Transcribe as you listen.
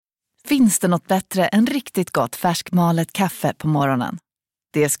Finns det något bättre än riktigt gott färskmalet kaffe på morgonen?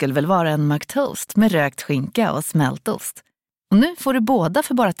 Det skulle väl vara en McToast med rökt skinka och smältost. Och nu får du båda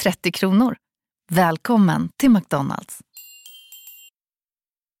för bara 30 kronor. Välkommen till McDonald's.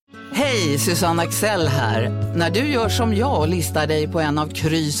 Hej, Susanne Axel här. När du gör som jag och listar dig på en av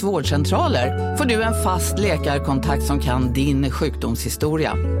Krys vårdcentraler får du en fast läkarkontakt som kan din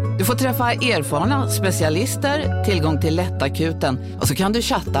sjukdomshistoria. Du får träffa erfarna specialister, tillgång till lättakuten och så kan du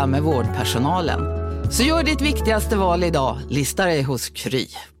chatta med vårdpersonalen. Så gör ditt viktigaste val idag, lista dig hos Kry.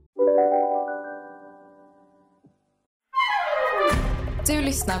 Du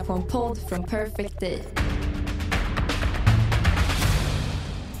lyssnar på en podd från Perfect Day.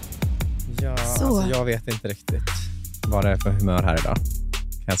 Ja, alltså jag vet inte riktigt vad det är för humör här idag,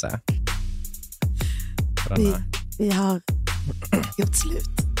 kan jag säga. Vi har gjort slut.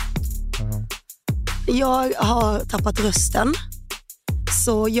 Jag har tappat rösten.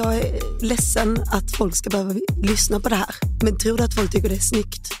 Så jag är ledsen att folk ska behöva lyssna på det här. Men tror du att folk tycker det är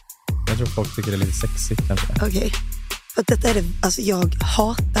snyggt? Jag tror folk tycker det är lite sexigt kanske. Okej. För detta är det, alltså jag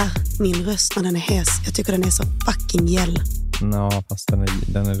hatar min röst när den är hes. Jag tycker den är så fucking gäll. Ja, fast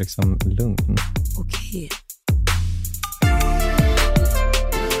den är liksom lugn. Okej.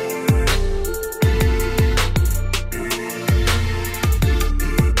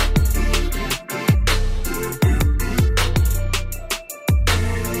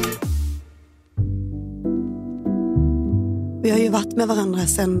 Vi har ju varit med varandra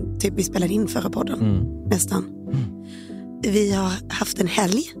sen typ vi spelade in förra podden. Nästan. Vi har haft en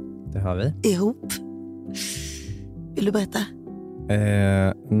helg. Det har vi. Ihop. Vill du berätta?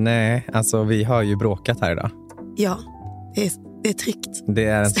 Nej, alltså vi har ju bråkat här idag. Ja, det är tryggt. Det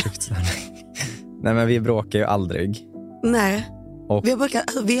är en tryggt ställning. Nej, men vi bråkar ju aldrig. Nej, Och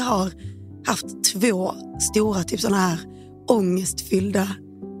vi har haft 2 stora typ sådana här ångestfyllda.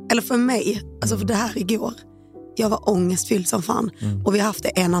 Eller för mig, alltså för det här igår. Jag var ångestfylld som fan. Och vi har haft det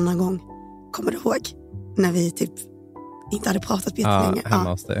en annan gång. Kommer du ihåg? När vi typ inte hade pratat på jättelänge.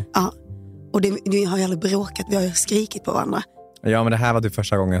 Hemma hos dig. Ja. Och vi har ju aldrig bråkat, vi har ju skrikit på varandra. Ja, men det här var typ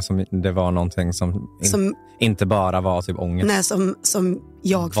första gången som det var någonting som inte bara var typ ångest. Nej, som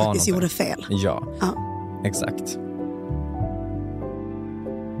jag faktiskt någonting. gjorde fel. Ja, exakt.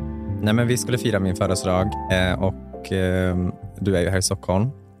 Nej, men vi skulle fira min födelsedag och du är ju här i Stockholm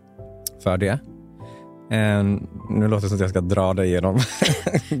för det. Nu låter det som att jag ska dra dig igenom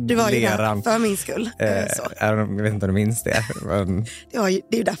Du var ju där för min skull. Jag vet inte om du minns det. Men det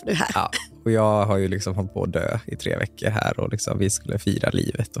är ju därför du är här. Ja, och jag har ju liksom hållit på att dö i 3 veckor här. Och liksom vi skulle fira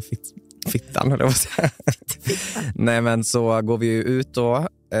livet och fittan, eller vad säga. Nej, men så går vi ju ut då.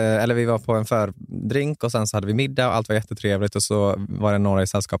 Eller vi var på en fördrink och sen så hade vi middag och allt var jättetrevligt. Och så var det några i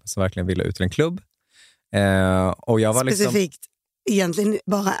sällskapet som verkligen ville ut till en klubb. Och jag var specifikt egentligen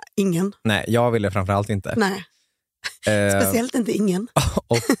bara ingen. Nej, jag ville framförallt inte. Nej, speciellt inte ingen.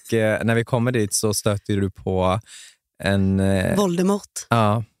 Och när vi kommer dit så stöter du på en Voldemort.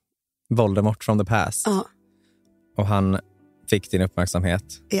 Ja, Voldemort from the past. Ja. Och han fick din uppmärksamhet.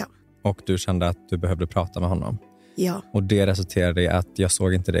 Ja. Och du kände att du behövde prata med honom. Ja. Och det resulterade i att jag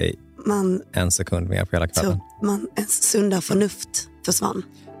såg inte dig en sekund mer på hela kvällen. Ens sunda förnuft försvann.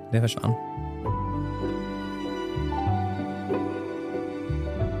 Det försvann.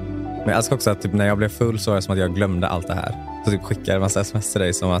 Men jag älskar också att typ, när jag blev full så var det som att jag glömde allt det här. Så typ skickade jag en massa sms till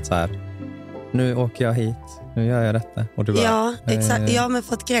dig som att så här: nu åker jag hit, nu gör jag detta. Och du bara, ja, exakt. Ja, men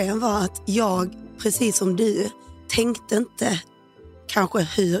för att grejen var att jag, precis som du, tänkte inte kanske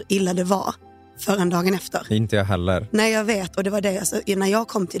hur illa det var förrän dagen efter. Inte jag heller. Nej, jag vet. Och det var det. Alltså, när jag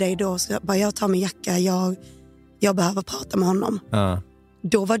kom till dig då så bara, jag tar min jacka, jag behöver prata med honom. Ja.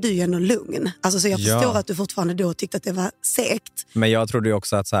 Då var du ju ändå lugn. Alltså, så jag förstår att du fortfarande då tyckte att det var segt. Men jag trodde ju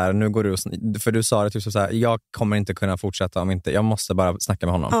också att så här, nu går du för du sa det typ så här: jag kommer inte kunna fortsätta om inte, jag måste bara snacka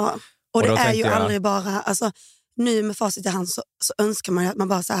med honom. Ja, och det är ju aldrig bara, alltså nu med facit i hand så önskar man ju att man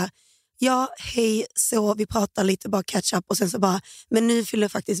bara så här: ja, hej, så vi pratar lite, bara catch up och sen så bara, men nu fyller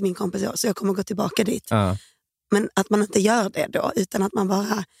faktiskt min kompis år så jag kommer gå tillbaka dit. Ja. Men att man inte gör det då, utan att man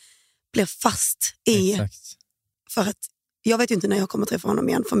bara blir fast i. Exakt. För att jag vet ju inte när jag kommer träffa honom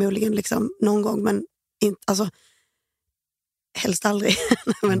igen, förmodligen liksom någon gång, men inte, alltså helst aldrig.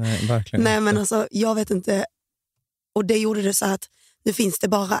 Nej, men alltså jag vet inte. Och det gjorde det så att nu finns det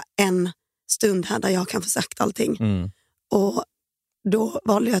bara en stund här där jag kan få sagt allting. Och då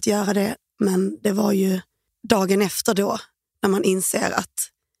valde jag att göra det, men det var ju dagen efter då när man inser att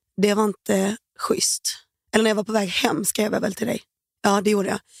det var inte schysst. Eller när jag var på väg hem skrev jag väl till dig. Ja, det gjorde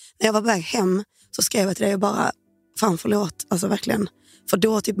jag. När jag var på väg hem så skrev jag till dig och bara, fan förlåt, alltså verkligen. För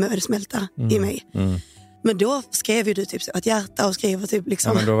då typ började det smälta i mig. Men då skrev ju du typ så ett hjärta och skrev typ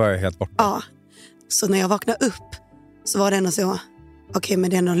liksom. Ja, men då var jag helt borta. Ja. Så när jag vaknade upp så var det ändå så, okej, men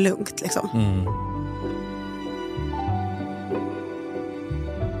det är ändå lugnt liksom.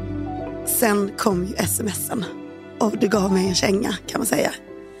 Sen kom ju sms'en och du gav mig en känga, kan man säga.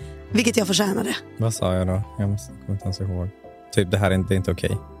 Vilket jag förtjänade. Vad sa jag då? Jag kommer inte ens ihåg. Typ, det här är inte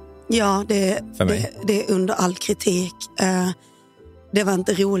okej. Ja, det är under all kritik. Det var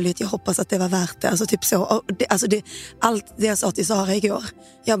inte roligt, jag hoppas att det var värt det. Alltså typ så. Allt det jag sa till Sara igår.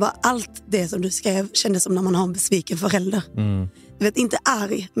 Jag bara, allt det som du skrev kändes som när man har en besviken förälder. Du vet, inte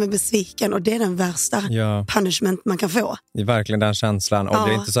arg, men besviken. Och det är den värsta punishment man kan få. Det är verkligen den känslan. Och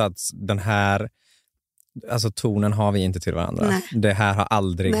det är inte så att den här... Alltså tonen har vi inte till varandra. Nej. Det här har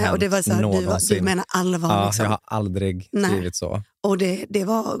aldrig hänt, och det var så här, någonsin. Du menar allvar. Ja, liksom. Jag har aldrig skrivit så. Och det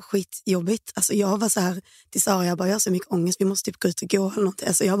var skitjobbigt. Alltså jag var så här till Sara, jag bara, jag har så mycket ångest, vi måste typ gå ut och gå eller någonting.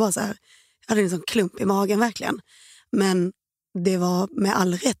 Alltså jag bara så här, jag hade en sån klump i magen verkligen. Men det var med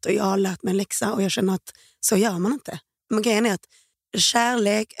all rätt och jag har lärt mig en läxa och jag känner att så gör man inte. Men grejen är att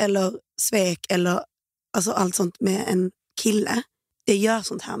kärlek eller svek eller alltså allt sånt med en kille, det gör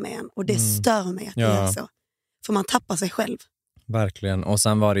sånt här med en. Och det stör mig att det gör så. För man tappar sig själv. Verkligen. Och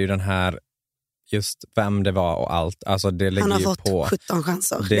sen var det ju den här, just vem det var och allt. Alltså det ligger han har ju fått på 17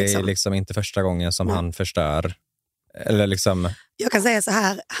 chanser. Det är liksom inte första gången som han förstör. Eller liksom... Jag kan säga så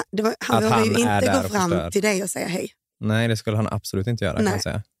här, han vågar ju inte gå fram till dig och säga hej. Nej, det skulle han absolut inte göra. Kan jag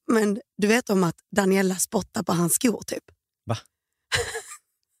säga. Men du vet om att Daniela spottar på hans skor typ. Va?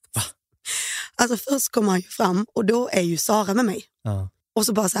 Alltså först kommer han ju fram och då är ju Sara med mig. Ja. Och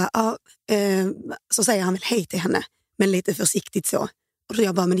så bara så här, så säger han väl hej till henne, men lite försiktigt så. Och då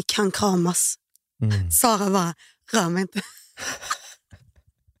jag bara, men ni kan kramas. Sara bara, rör mig inte.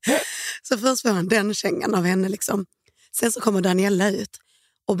 Så först får han den kängan av henne liksom. Sen så kommer Daniela ut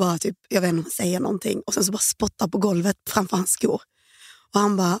och bara typ, jag vet inte om han säger någonting. Och sen så bara spottar på golvet framför hans skor. Och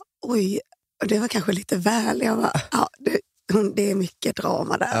han bara, oj, det var kanske lite väl. Jag bara, ja, det är mycket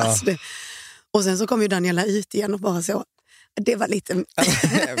drama där. Ja. Alltså och sen så kom ju Daniela ut igen och bara så, det var lite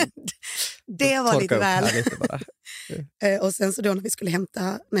det var lite väl. Lite bara. Och sen så då när jag skulle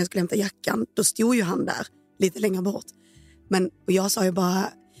hämta jackan, då stod ju han där lite längre bort. Och jag sa ju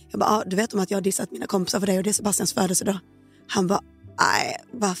bara, du vet om att jag har dissat mina kompisar för dig och det är Sebastians födelsedag. Han bara, nej,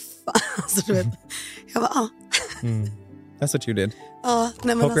 vad fan. Alltså, du vet. Jag bara, That's what you did. Ja,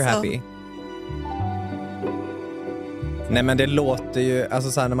 nej, men Hope you're happy. Nej, men det låter ju,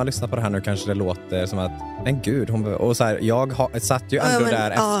 alltså så här, när man lyssnar på det här nu kanske det låter som att, men gud, och så här, jag satt ju ändå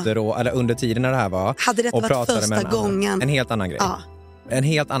där efter eller under tiden när det här var. Hade det och varit första gången? En helt annan grej. Ja. En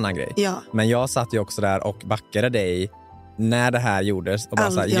helt annan grej. Ja. Men jag satt ju också där och backade dig när det här gjordes och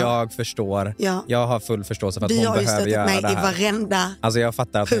bara så här, jag förstår, jag har full förståelse för att hon behöver göra det här. Du har ju stöttat mig i varenda. Alltså jag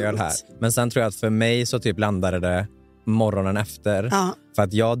fattar att jag gör det här. Men sen tror jag att för mig så typ landade det morgonen efter. Ja. För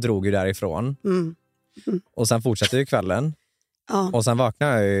att jag drog ju därifrån. Och sen fortsatte ju kvällen. Ja. Och sen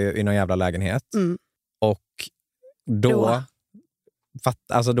vaknade jag ju i någon jävla lägenhet. Och då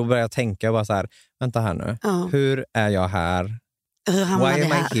började jag tänka bara så här, vänta här nu. Ja. Hur är jag här? Why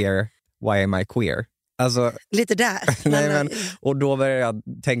am I here? Why am I queer? Alltså, lite där. Nej, och då började jag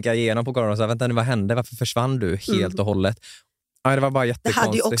tänka igenom på korren och så här, vänta nu, vad hände? Varför försvann du helt och hållet? Ja, det var bara jättekonstigt. Det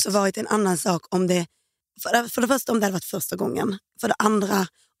hade ju också varit en annan sak om det, för det första om det hade varit första gången. För det andra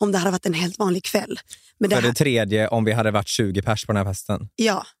om det hade varit en helt vanlig kväll. Men för det tredje om vi hade varit 20 pers på den här festen.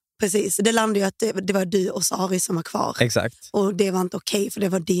 Ja, precis. Det landade ju att det var du och Sari som var kvar. Exakt. Och det var inte okej för det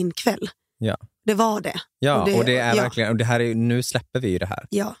var din kväll. Ja. Det var det. Ja, och det är verkligen, och det här är, nu släpper vi ju det här.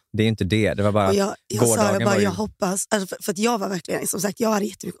 Ja. Det är inte det, det var bara jag sa bara, jag hoppas, alltså för att jag var verkligen, som sagt, jag hade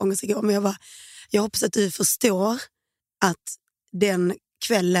jättemycket ångest igår, men jag hoppas att du förstår att den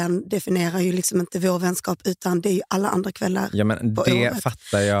kvällen definierar ju liksom inte vår vänskap, utan det är ju alla andra kvällar. Ja, men det året.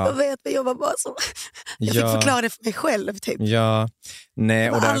 Fattar jag. Jag vet, men jag var bara så, jag fick förklara det för mig själv typ. Ja,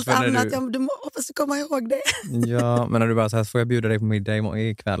 nej, och allt annat, du hoppas du kommer ihåg det. Ja, men när du bara så här, får jag bjuda dig på middag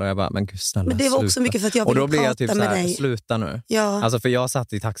ikväll? Och jag bara, men gud snälla, men det var sluta. också mycket för att jag ville prata med dig. Och då blev jag typ så här, sluta nu. Ja. Alltså för jag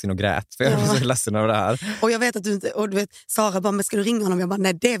satt i taxin och grät, för jag var så ledsen över det här. Och jag vet att du inte, och du vet, Sara bara, men ska du ringa honom? Jag bara,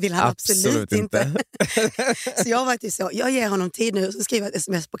 nej det vill han absolut inte. Så jag var ju så, jag ger honom tid nu, så skriver jag ett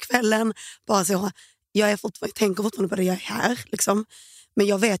sms på kvällen, bara så, jag tänker fortfarande på det, jag är här liksom. Men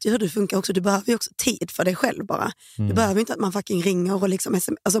jag vet ju hur det funkar också. Du behöver ju också tid för dig själv bara. Du behöver inte att man fucking ringer och liksom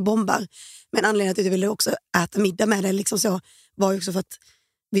alltså bombar. Men anledningen till att jag ville också äta middag med dig liksom så, var ju också för att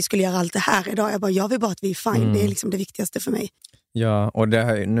vi skulle göra allt det här idag. Jag vill bara att vi är fine. Det är liksom det viktigaste för mig. Ja, och det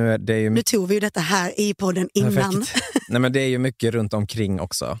är ju... Nu tog vi ju detta här i podden innan. Nej, men det är ju mycket runt omkring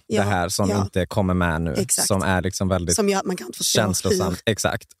också. Det här som inte kommer med nu. Exakt. Som är liksom väldigt som gör att man kan inte förstå känslosamt.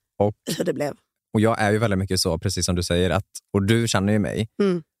 Exakt. Och hur det blev. Och jag är ju väldigt mycket så, precis som du säger, och du känner ju mig.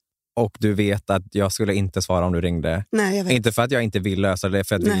 Och du vet att jag skulle inte svara om du ringde. Nej, jag vet. Inte för att jag inte vill lösa det,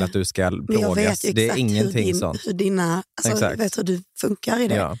 för att jag vill att du ska plågas. Det är ingenting sånt. Hur dina, alltså, jag vet hur du funkar i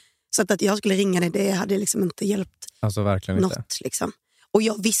det. Ja. Så att jag skulle ringa dig, det hade liksom inte hjälpt. Alltså verkligen något, inte. Liksom. Och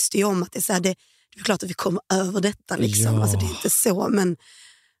jag visste ju om att det är så här, det är klart att vi kommer över detta. Liksom. Ja. Alltså, det är inte så, men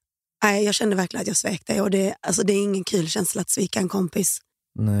nej, jag kände verkligen att jag svek dig. Och det är ingen kul känsla att svika en kompis.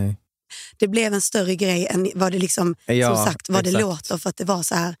 Nej. Det blev en större grej än vad det liksom, som sagt, vad det låter. För att det var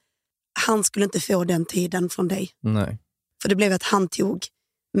så här, han skulle inte få den tiden från dig. Nej. För det blev att han tog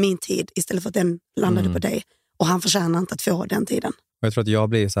min tid istället för att den landade på dig. Och han förtjänar inte att få den tiden. Och jag tror att jag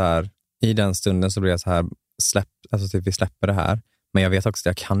blir så här, i den stunden så blir jag så här, alltså typ vi släpper det här. Men jag vet också att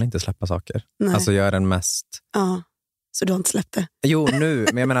jag kan inte släppa saker. Nej. Alltså jag är den mest... Ja, så du har inte släppt det? Jo, nu.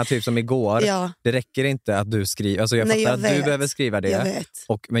 Men jag menar typ som igår. Ja. Det räcker inte att du skriver. Alltså jag fattar att du behöver skriva det. Jag vet.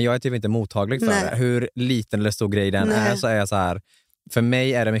 Men jag är typ inte mottaglig för det. Hur liten eller stor grej den är, så är jag så här... För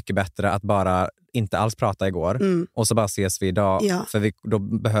mig är det mycket bättre att bara inte alls prata igår. Och så bara ses vi idag. Ja. För då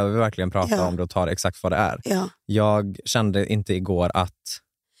behöver vi verkligen prata om det och ta det exakt vad det är. Ja. Jag kände inte igår att...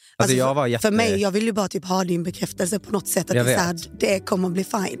 Alltså jag var för mig, jag vill ju bara typ ha din bekräftelse på något sätt. Att det, så här, det kommer att bli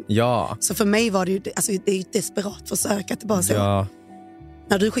fine. Ja. Så för mig var det ju, alltså det är ju ett desperat försök att det bara så. Ja.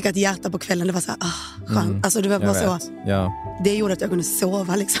 När du skickade ett hjärta på kvällen, det var så här, skönt. Alltså det var bara så. Ja. Det gjorde att jag kunde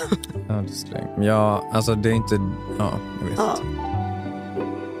sova liksom. Ja, alltså det är inte, jag vet inte.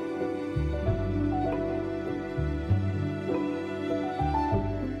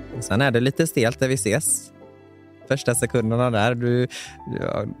 Sen är det lite stelt där vi ses. Första sekunderna där.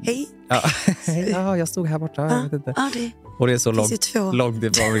 Hej. Ja, jag stod här borta. Jag vet inte. Det. Och det är så långt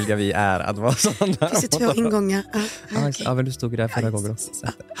ifrån vilka vi är att vara sådana. Det finns ju 2 ingångar. Ja, men du stod där förra gången också.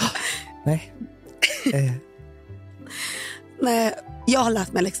 Nej. Nej, jag har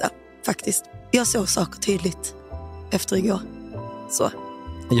lärt mig läxa, faktiskt. Jag såg saker tydligt efter igår. Så.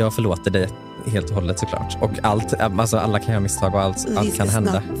 Jag förlåter dig helt och hållet såklart. Och alla kan göra misstag och allt kan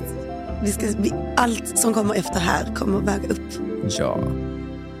hända. Allt som kommer efter här kommer att väga upp. Ja.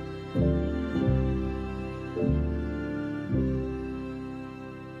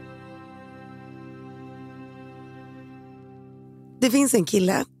 Det finns en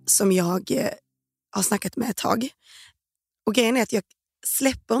kille som jag har snackat med ett tag. Och grejen är att jag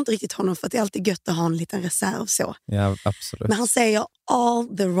släpper inte riktigt honom för att det är alltid gött att ha en liten reserv så. Ja, absolut. Men han säger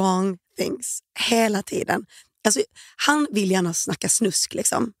all the wrong things hela tiden. Alltså, han vill gärna snacka snusk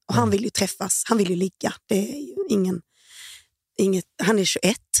liksom. Och han vill ju träffas, han vill ju ligga. Det är ju inget, han är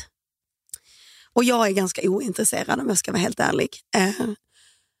 21. Och jag är ganska ointresserad om jag ska vara helt ärlig.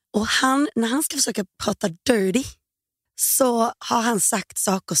 Och när han ska försöka prata dirty så har han sagt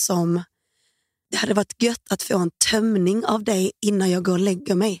saker som: det hade varit gött att få en tömning av dig innan jag går och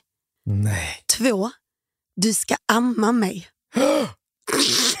lägger mig. Nej. 2, du ska amma mig.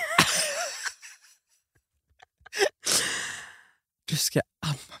 Du ska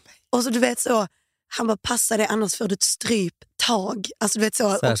amma mig. Och så du vet så, han bara passar det, annars får du ett stryptag. Alltså du vet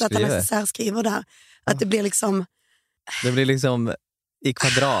så, också att han särskriver där. Att det blir liksom... Det blir liksom i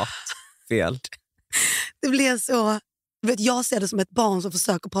kvadrat fel. Det blir så... Du vet, jag ser det som ett barn som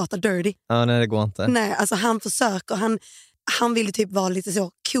försöker prata dirty. Ja, nej, det går inte. Nej, alltså han försöker. Han vill typ vara lite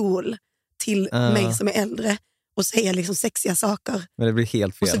så cool till mig som är äldre. Och säga liksom sexiga saker. Men det blir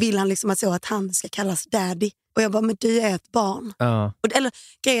helt fel. Och så vill han liksom att han ska kallas daddy. Och jag bara, men du är ett barn. Eller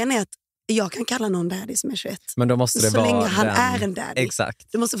grejen är att jag kan kalla någon daddy som är 21. Men då måste det så vara länge han är en daddy.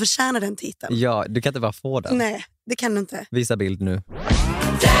 Exakt. Du måste förtjäna den titeln. Ja, du kan inte bara få den. Nej, det kan du inte. Visa bild nu.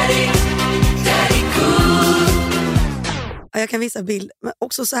 Daddy cool. Ja, jag kan visa bild. Men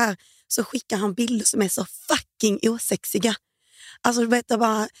också så här, så skickar han bilder som är så fucking osexiga. Alltså du vet,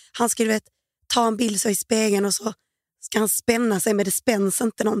 han ska ta en bild så i spegeln och så ska han spänna sig, men det spänns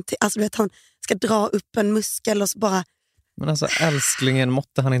inte någonting. Alltså du vet, han ska dra upp en muskel och så bara... Men alltså älsklingen,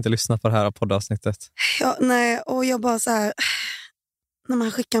 måtte han inte lyssna på det här poddavsnittet? Ja, nej, och jag bara så här... När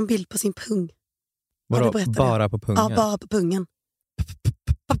man skickar en bild på sin pung. Vadå, bara på pungen? Ja, bara på pungen.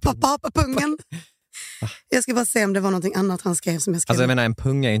 Bara på pungen. Jag ska bara se om det var någonting annat han skrev som jag skrev. Alltså jag menar, en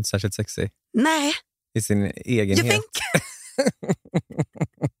pung är inte särskilt sexy. Nej. I sin egenhet.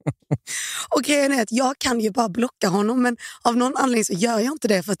 Och grejen är att jag kan ju bara blocka honom, men av någon anledning så gör jag inte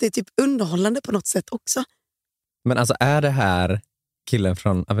det för att det är typ underhållande på något sätt också. Men alltså är det här killen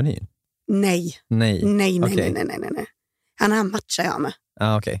från Avenyn? Nej. Nej. Han här matchar jag med.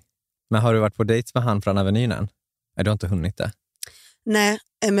 Ja, okej. Men har du varit på dejt med han från Avenyn än? Du har inte hunnit det? Nej,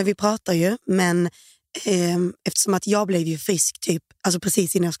 men vi pratar ju, men eftersom att jag blev ju frisk typ, alltså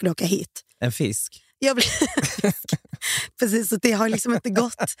precis innan jag skulle åka hit. En fisk? Jag blev Precis, så det har liksom inte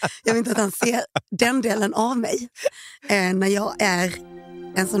gått. Jag vill inte att han ser den delen av mig när jag är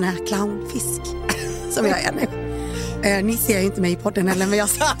en sån här clownfisk som jag är nu. Ni ser ju inte mig i podden eller, men jag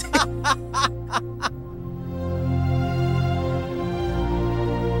ser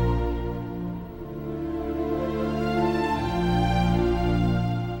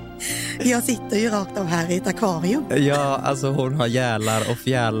Jag sitter ju rakt av här i ett akvarium. Ja, alltså hon har gälar och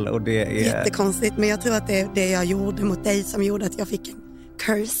fjäll och det är... Jättekonstigt, men jag tror att det är det jag gjorde mot dig som gjorde att jag fick en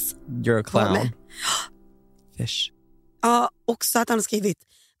curse. You're a clown. Fish. Ja, också att han har skrivit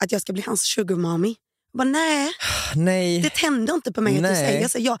att jag ska bli hans sugar mommy. Bara, nej. Det tänder inte på mig att du säger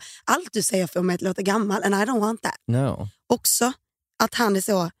så. Allt du säger får mig att låta gammal and I don't want that. No. Också att han är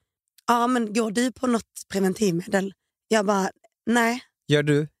så, men går du på något preventivmedel? Jag bara, nej. Gör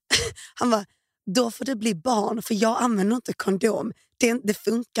du? Han bara, då får det bli barn för jag använder inte kondom. Det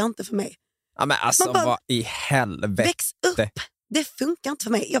funkar inte för mig. Ja, men alltså bara, vad i helvete? Väx upp. Det funkar inte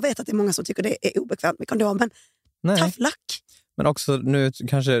för mig. Jag vet att det är många som tycker det är obekvämt med kondom, men tough luck. Men också nu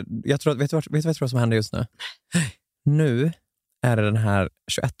kanske, vet du vad som händer just nu? Nu är det den här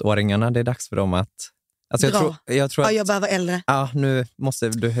 21-åringarna, det är dags för dem att... Alltså jag tror att... jag behöver äldre. Ja, nu måste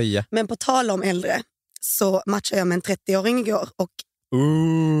du höja. Men på tal om äldre så matchade jag med en 30-åring igår och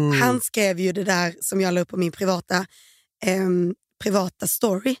han skrev ju det där som jag la upp på min privata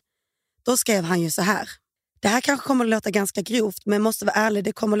story. Då skrev han ju så här: det här kanske kommer att låta ganska grovt, men jag måste vara ärlig.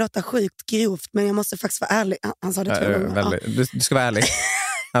 Det kommer att låta sjukt grovt, men jag måste faktiskt vara ärlig. Han sa det 2 gånger. Du ska vara ärlig.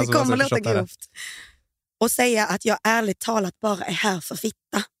 Alltså, det kommer att låta grovt. Och säga att jag ärligt talat bara är här för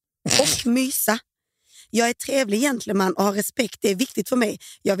fitta. Och mysa. Jag är trevlig gentleman och har respekt. Det är viktigt för mig.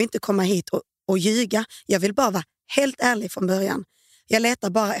 Jag vill inte komma hit och ljuga. Jag vill bara vara helt ärlig från början. Jag letar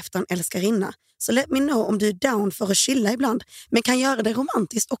bara efter en älskarinna. Så let me know om du är down för att chilla ibland. Men kan göra det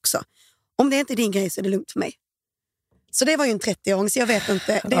romantiskt också. Om det inte är din grej så är det lugnt för mig. Så det var ju en 30-åring, så jag vet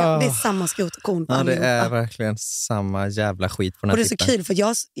inte. Det är samma skrot och korn på det är verkligen samma jävla skit på den här. Och det är så kul för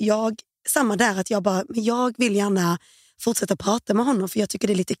jag samma där att jag vill gärna fortsätta prata med honom för jag tycker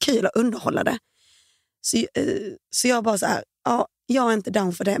det är lite kul att underhålla det. Så jag bara så här, jag är inte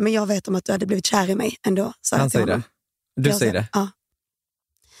down för det, men jag vet om att du hade blivit kär i mig ändå. Han säger det? Du säger det? Ja.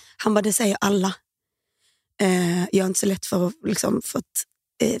 Han bara, det säger alla. Jag är inte så lätt för att liksom, för att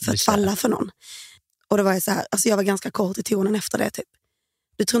falla för någon. Och då var jag så här, alltså jag var ganska kort i tonen efter det typ.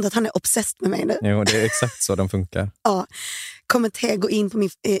 Du tror inte att han är obsessed med mig nu? Jo, det är exakt så de funkar. Ja, gå in på min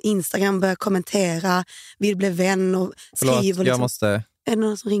Instagram, börja kommentera, vill bli vän och skriv. Och liksom. Jag måste... Är det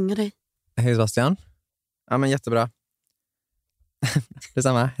någon som ringer dig? Hej Sebastian. Ja, men jättebra.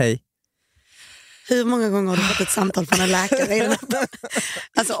 Detsamma, hej. Hur många gånger har du fått ett samtal från en läkare?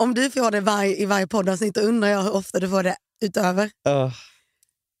 Alltså om du får det i varje poddavsnitt, då undrar jag hur ofta du får det utöver.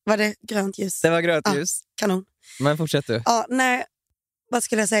 Var det grönt ljus? Det var grönt ljus. Kanon. Men fortsätt du. Ja, nej. Vad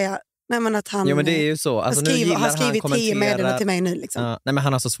skulle jag säga? Nej, men att han... Jo, men det är ju så. Alltså, har skrivit 10 meddelanden till mig nu. Liksom. Nej, men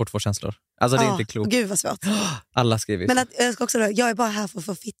han har så svårt för känslor. Alltså det är inte klokt. Gud vad svårt. Alla skriver. Men att, jag ska också jag är bara här för att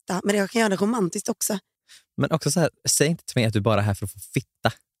få fitta. Men jag kan göra det romantiskt också. Men också så här, säg inte till mig att du bara är här för att få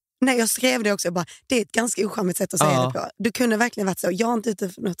fitta. Nej, jag skrev det också. Det är ett ganska ocharmigt sätt att säga det på. Du kunde verkligen varit så. Jag är inte ute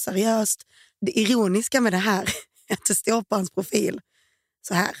för något seriöst. Det ironiska med det här är att det står på hans profil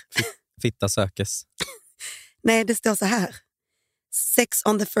så här. Fitta sökes. Nej, det står så här. Sex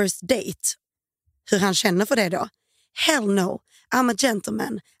on the first date. Hur han känner för det då? Hell no, I'm a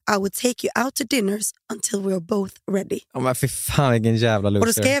gentleman. I would take you out to dinners until we're both ready. Men för fan, vilken jävla loser. Och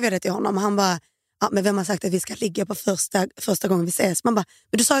då skrev jag det till honom och han bara, men vem har sagt att vi ska ligga på första gången vi ses? Man bara,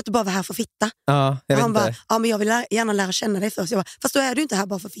 men du sa att du bara var här för fitta. Ja, jag vet inte. Bara, men jag vill gärna lära känna dig först. Jag bara, fast då är du inte här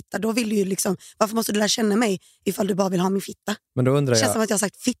bara för fitta. Då vill du ju liksom, varför måste du lära känna mig ifall du bara vill ha min fitta? Men då undrar jag. Det känns som att jag har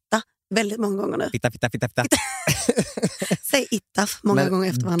sagt fitta väldigt många gånger nu. Fitta. Säg ittaf många gånger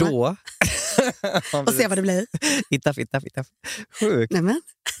efter varandra. Då... och se vad det blir. Ittaf. Sjukt. Nämen.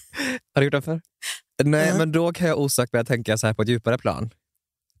 Har du gjort det för? Nej, men då kan jag osökt börja tänka så här på ett djupare plan.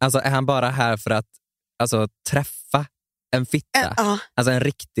 Alltså är han bara här för att träffa en fitta? Alltså en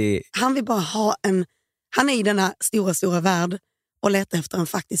riktig... Han vill bara ha han är i denna stora värld och letar efter en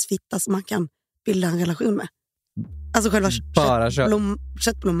faktisk fitta som man kan bilda en relation med. Alltså själva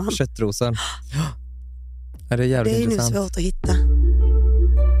köttblomman. Köttrosen. Det är jävligt intressant. Det är nu svårt att hitta.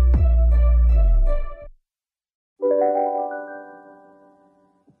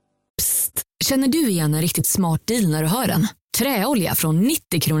 Psst, känner du igen en riktigt smart deal när du hör den? Träolja från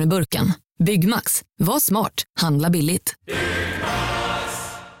 90 kronor burken. Byggmax, var smart, handla billigt.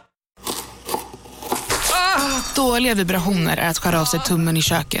 Dåliga vibrationer är att skära av sig tummen i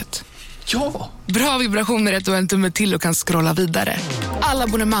köket. Ja! Bra vibrationer är att du har en tumme till och kan scrolla vidare. alla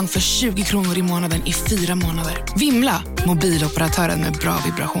abonnemang för 20 kronor i månaden i 4 månader. Vimla, mobiloperatören med bra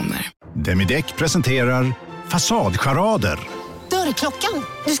vibrationer. Demideck presenterar Fasadcharader. Dörrklockan.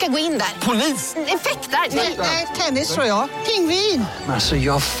 Du ska gå in där. Polis? Effektar? Nej, tennis tror jag. Pingvin. Alltså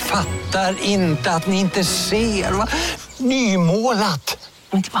jag fattar inte att ni inte ser. Va? Nymålat.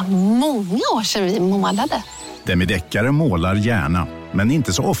 Men det var många år sedan vi målade. Demideckare målar gärna, men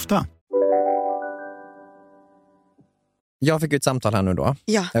inte så ofta. Jag fick ett samtal här nu då.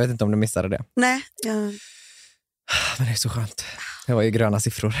 Ja. Jag vet inte om du missade det. Nej. Men det är så skönt. Det var ju gröna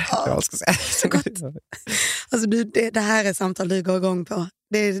siffror. Jag ska säga. Så gott. Alltså det här är samtal du går igång på.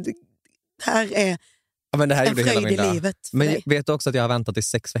 Det här är men det här en fröjd i livet. Men vet du också att jag har väntat i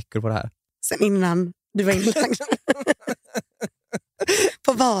 6 veckor på det här? Sen innan du var inlagd.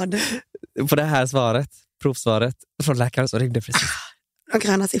 På vad? På det här svaret. Provsvaret från läkaren som ringde precis. De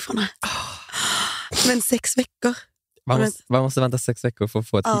gröna siffrorna. Men 6 veckor. Man måste vänta 6 veckor för att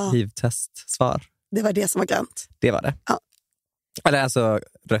få ett HIV-testsvar. Det var det som var grönt. Det var det. Ja. Eller alltså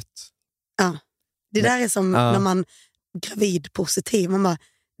rött. Ja. Det där är som när man gravid positiv. Man bara,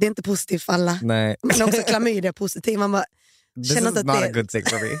 det är inte positivt för alla. Nej. Men också klamydia positiv. Man bara, känner inte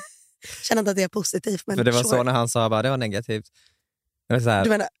att det är positivt. Men för det var så när han sa bara, det var negativt. Så här, du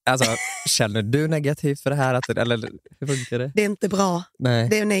menar, alltså, känner du negativt för det här? Eller hur funkar det? Det är inte bra. Nej.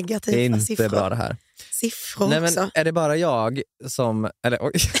 Det är negativt. Det är inte siffror. bra det här. Siffror Nej, också. men är det bara jag som... Eller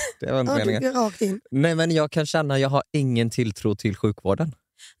oj, det var inte meningen. Du går rakt in. Nej, men jag kan känna att jag har ingen tilltro till sjukvården.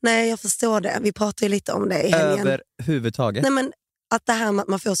 Nej, jag förstår det. Vi pratade ju lite om det i helgen. Överhuvudtaget. Nej, men att det här med att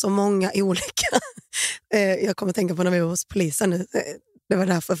man får så många olika... jag kommer att tänka på när vi var hos polisen nu. Det var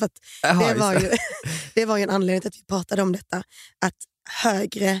därför. För att det var ju en anledning till att vi pratade om detta. Att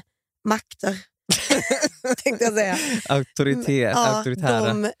högre makter, tänkte jag säga. Auktoritära.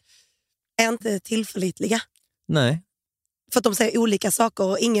 De är inte tillförlitliga. Nej. För att de säger olika saker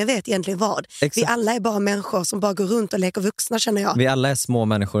och ingen vet egentligen vad. Exakt. Vi alla är bara människor som bara går runt och leker vuxna, känner jag. Vi alla är små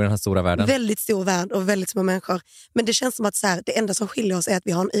människor i den här stora världen. Väldigt stor värld och väldigt små människor. Men det känns som att så här, det enda som skiljer oss är att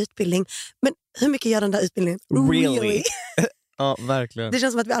vi har en utbildning. Men hur mycket gör den där utbildningen? Really? Ja, verkligen. Det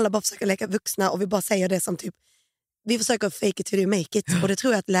känns som att vi alla bara försöker leka vuxna och vi bara säger det som typ, vi försöker fake it till you make it. Och det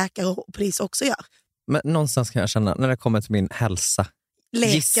tror jag att läkare och polis också gör. Men någonstans kan jag känna, när det kommer till min hälsa.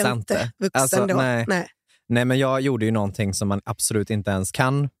 Leker inte vuxen alltså, då. Nej, men jag gjorde ju någonting som man absolut inte ens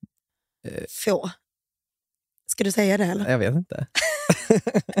kan få. Ska du säga det eller? Jag vet inte.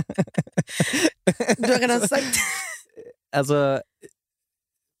 Du har redan sagt. Alltså...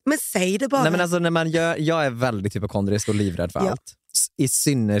 Men säg det bara. Nej, men alltså, när man gör, jag är väldigt hypokondrisk och livrädd för allt. I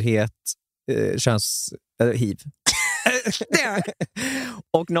synnerhet hiv.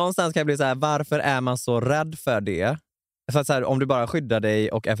 Och någonstans kan jag bli så här, varför är man så rädd för det? För att så här, om du bara skyddar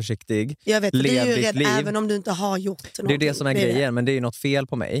dig och är försiktig, jag vet, lev du är ju ditt rädd liv. Även om du inte har gjort någonting. Det är det som är grejen, men det är ju något fel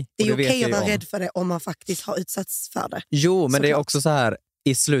på mig. Det är okej att vara rädd för det om man faktiskt har utsatts för det. Jo, men det är också så här,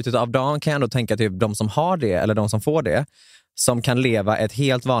 i slutet av dagen kan jag ändå tänka typ de som har det, eller de som får det, som kan leva ett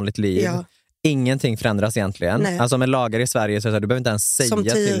helt vanligt liv. Ja. Ingenting förändras egentligen. Nej. Alltså med lagar i Sverige så är det, du behöver inte ens säga som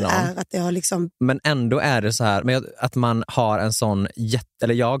till någon. Är att det har liksom... Men ändå är det så här, att man har en sån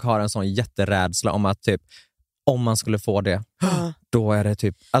eller jag har en sån jätterädsla om att typ, om man skulle få det, då är det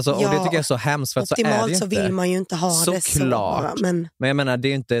typ... Alltså, och det tycker jag är så hemskt. För att optimalt så, är det så vill man ju inte ha det så. Klart. Men jag menar, det är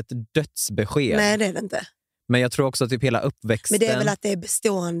ju inte ett dödsbesked. Nej, det är det inte. Men jag tror också typ hela uppväxten... Men det är väl att det är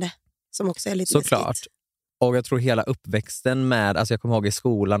bestående som också är lite såklart. Läskigt. Och jag tror hela uppväxten med... Alltså jag kommer ihåg i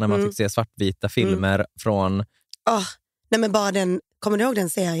skolan när man fick se svartvita filmer från... Nej, men bara den... Kommer du ihåg den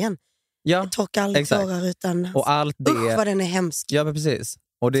serien? Ja, torka aldrig tårar utan... Och allt det... Usch, vad den är hemsk. Ja, men precis.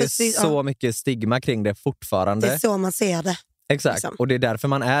 Och det är så mycket stigma kring det fortfarande. Det är så man ser det. Exakt, liksom. Och det är därför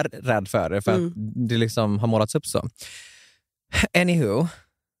man är rädd för det. För att det liksom har målats upp så. Anywho,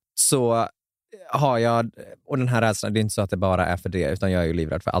 så har jag... Och den här rädslan, det är inte så att det bara är för det. Utan jag är ju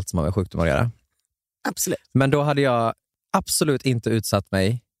livrädd för allt som har med sjukdom att göra. Absolut. Men då hade jag absolut inte utsatt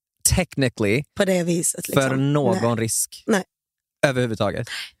mig technically på det viset, liksom. För någon risk. Nej. Överhuvudtaget.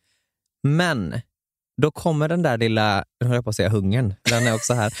 Men... Då kommer den där lilla, nu höll jag på att säga hungern, den är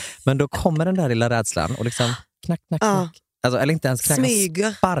också här. Men då kommer den där lilla rädslan och liksom knack. Alltså, eller inte ens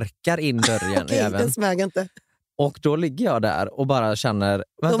knack, sparkar in dörren. Okej, den smög inte. Och då ligger jag där och bara känner...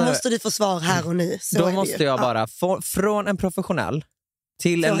 Då måste du få svar här och nu. Så då måste jag bara, från en professionell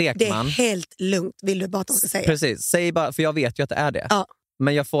till en lekman. Det är helt lugnt, vill du bara att de ska säga. Precis, säg bara, för jag vet ju att det är det. Ja.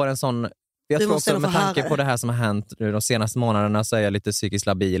 Men jag får en sån... Jag tror också med tanke på det här som har hänt nu de senaste månaderna så är jag lite psykiskt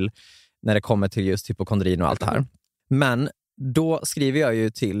labil. När det kommer till just hypokondrin och allt det här. Men då skriver jag ju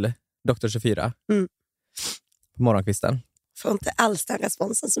till Dr. 24 på morgonkvisten. Får inte alls den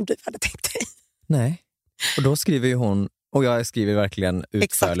responsen som du hade tänkt dig. Nej. Och då skriver ju hon Och jag skriver verkligen utförligt.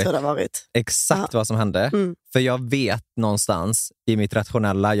 Exakt hur det har varit. Exakt vad som hände. Mm. För jag vet någonstans i mitt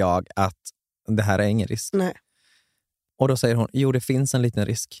rationella jag att det här är ingen risk. Nej. Och då säger hon, jo det finns en liten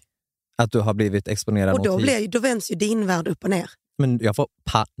risk. Att du har blivit exponerad och mot hiv. Då vänds ju din värld upp och ner. Men jag får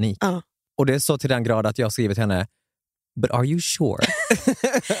panik. Och det är så till den grad att jag skriver till henne, but are you sure?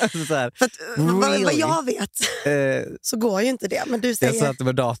 Så här, för att, vad jag vet så går ju inte det. Men du säger... Jag satt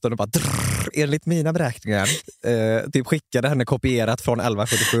med datorn och bara enligt mina beräkningar typ skickade henne kopierat från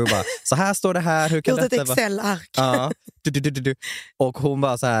 1177 bara, så här står det här, hur kan detta ett Excel-ark. Ja. Och hon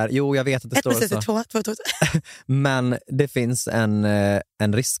bara så här, jo jag vet att det står så. 2. Men det finns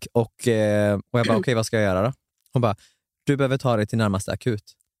en risk och jag bara okej, vad ska jag göra då? Hon bara, du behöver ta dig till närmaste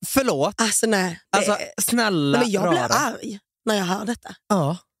akut. Förlåt. Alltså nej. Alltså snälla. Men jag blir arg när jag hör detta.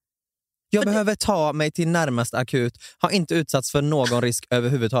 Ja. Jag behöver ta mig till närmaste akut. Har inte utsatts för någon risk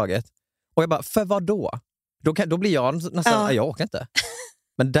överhuvudtaget. Och jag bara, för vad då? Då blir jag nästan, jag åker inte.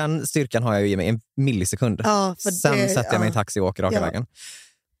 Men den styrkan har jag ju i mig en millisekund. Ja, sen sätter jag mig i en taxi och åker raka vägen.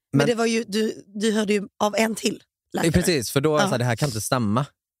 Men det var ju, du hörde ju av en till läkare. Precis, för då är det här kan inte stämma.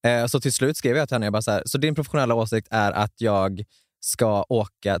 Så till slut skrev jag till henne, jag bara så här, så din professionella åsikt är att jag ska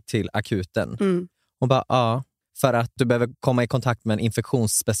åka till akuten. Och bara, ja, för att du behöver komma i kontakt med en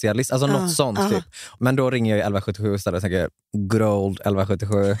infektionsspecialist. Alltså något sånt typ. Men då ringer jag 1177 istället och tänker, good old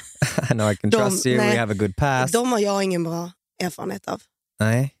 1177. I know I can trust you, we have a good pass. De har jag ingen bra erfarenhet av.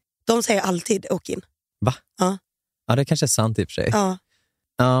 Nej. De säger alltid, åk in. Va? Ja, det kanske är sant i och för sig.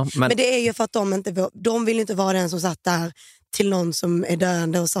 Ja, men det är ju för att de vill inte vara den som satt där till någon som är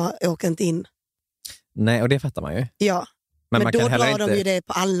döende och sa, åk inte in. Nej, och det fattar man ju. Ja. Men man då kan drar inte... de ju det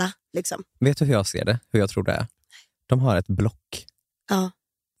på alla. Liksom. Vet du hur jag ser det? Hur jag tror det är? De har ett block.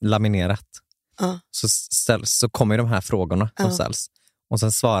 Laminerat. Så kommer de här frågorna som ställs. Och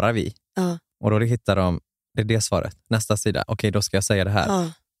sen svarar vi. Och då hittar de, det är det svaret. Nästa sida. Okej, då ska jag säga det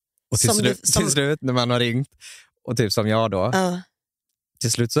här. Och till slut när man har ringt, och typ som jag då,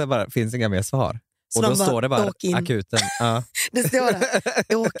 till slut så finns inga mer svar. Så och då står det bara akuten. Det står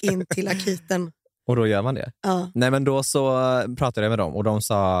det. Åk in till akuten. Och då gör man det. Nej, men då så pratade jag med dem och de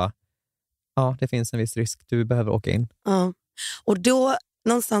sa, ja, det finns en viss risk, du behöver åka in. Och då,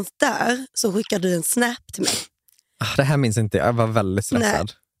 någonstans där, så skickade du en snap till mig. Det här minns inte, jag var väldigt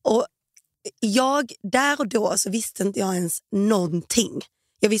stressad. Nej. Och där och då så visste inte jag ens någonting.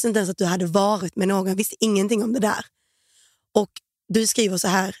 Jag visste inte ens att du hade varit med någon, jag visste ingenting om det där. Och du skriver så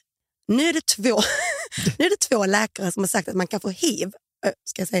här, nu är det två läkare som har sagt att man kan få hiv.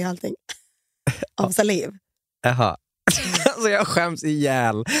 Ska jag säga allting? Av saliv. Jaha. Alltså jag skäms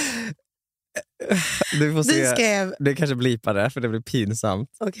ihjäl. Du får se. Skrev... Det kanske blipar det, för det blir pinsamt.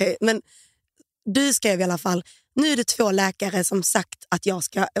 Okej, men du skrev i alla fall, nu är det 2 läkare som sagt att jag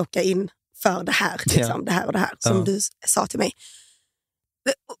ska åka in för det här. Liksom, det här och det här, som du sa till mig.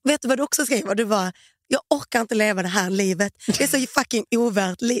 Vet du vad du också skrev? Du var, jag orkar inte leva det här livet. Det är så fucking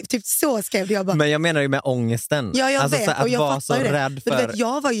ovärt liv. Typ så skrev du. Jag bara, men jag menar ju med ångesten. Ja, jag vet. Att vara så rädd för... Du vet,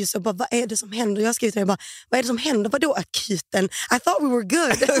 jag var ju så bara, vad är det som händer? Jag skrev till dig bara, vad är det som händer? Vadå akuten? I thought we were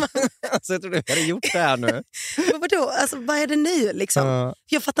good. Alltså jag trodde jag hade gjort det här nu. Men vadå? Alltså vad är det nu liksom?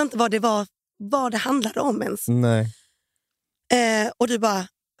 Jag fattar inte vad det handlade om ens. Nej. Och du bara,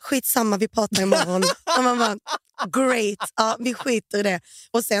 skitsamma, vi pratar imorgon. Och man bara, great, vi skiter i det.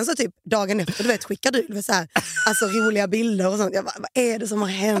 Och sen så typ dagen efter, du vet, skickar du så här, alltså roliga bilder och sånt. Jag bara, vad är det som har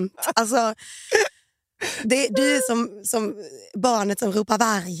hänt? Alltså, du är som barnet som ropar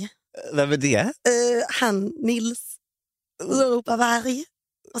varg. Vem är det? Nils, som ropar varg.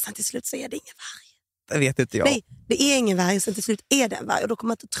 Och sen till slut så är det ingen varg. Det vet inte jag. Nej, det är ingen varg, sen till slut är det en varg. Och då kommer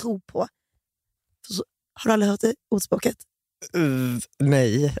man inte tro på. Har du aldrig hört det ordspråket?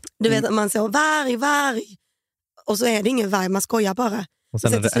 Nej. Du vet att man säger varg. Och så är det ingen varg, man skojar bara. Och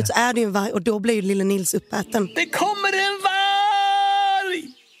sen till slut så är det en varg och då blir ju lille Nils uppäten. Det kommer en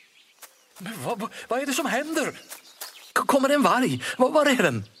varg! Men vad är det som händer? Kommer det en varg? Var är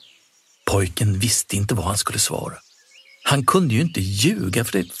den? Pojken visste inte vad han skulle svara. Han kunde ju inte ljuga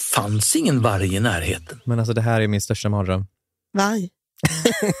för det fanns ingen varg i närheten. Men alltså det här är min största mardröm. Varg?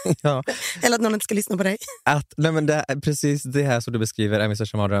 Ja. Eller att någon inte ska lyssna på dig. Nej, men det är precis det här som du beskriver är min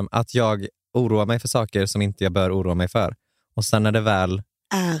största mardröm. Att jag oroar mig för saker som inte jag bör oroa mig för. Och sen när det väl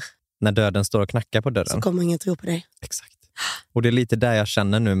när döden står och knackar på dörren, så kommer ingen tro på dig. Exakt. Och det är lite där jag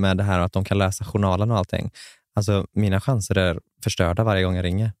känner nu med det här att de kan läsa journalen och allting. Alltså mina chanser är förstörda varje gång jag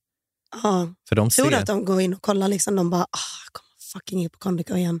ringer. Ja. För de tror du att de går in och kollar liksom, de bara, kommer fucking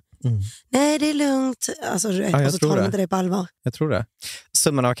hypokondriker igen. Nej, det är lugnt. Alltså, och så tar de inte det på allvar. Jag tror det.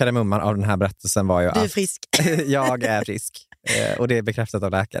 Summan av kardemumman av den här berättelsen var ju du är frisk. Jag är frisk. Och det är bekräftat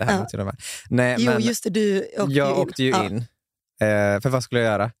av läkare här till och med. Nej, jo, men just det, jag åkte ju in. För vad skulle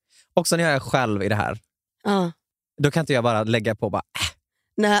jag göra? Också när jag är själv i det här. Då kan inte jag bara lägga på bara...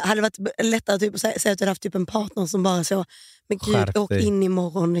 Nej, hade det varit lättare typ, att säga att du hade haft typ en partner som bara så, men gud, åk in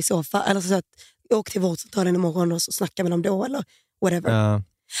imorgon i så fall. Eller så att åk till vårdcentralen imorgon och så snackar med dem då eller whatever. Ja.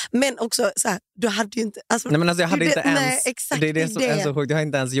 Men också så här, du hade ju inte... Alltså, nej, men alltså jag hade inte ens... Nej, exakt, det är det som är så sjukt. Jag har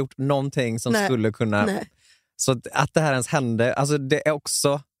inte ens gjort någonting som skulle kunna... Nej. Så att det här ens hände, alltså det är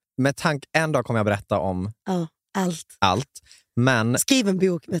också... Med tanke, en dag kommer jag berätta om allt. Men skriv en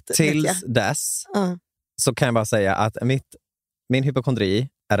bok, tills dess så kan jag bara säga att min hypokondri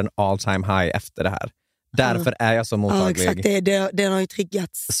är en all time high efter det här. Därför är jag så mottaglig. Ja, exakt. Den har ju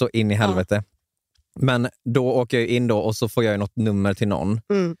triggats. Så in i helvete. Men då åker jag in då och så får jag något nummer till någon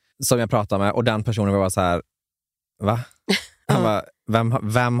som jag pratar med. Och den personen var bara så här, va? Han bara,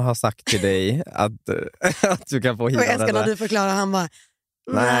 vem har sagt till dig att du kan få hiv? Och jag älskar när du förklarar, han bara,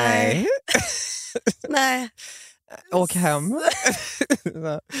 nej. Nej. Åk hem. Och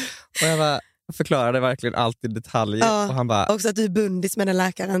jag bara förklarade verkligen allt i detalj. Och han bara... Också att du är bundis med den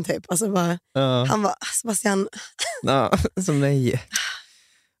läkaren typ. Alltså bara, han bara, Sebastian... Så nej.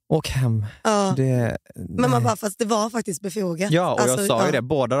 Åk hem. Men man bara, fast det var faktiskt befogat. Ja, och jag sa ju det,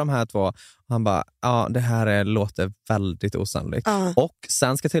 båda de här två. Han bara, det här låter väldigt osannolikt. Och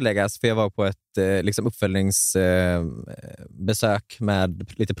sen ska tilläggas, för jag var på ett uppföljningsbesök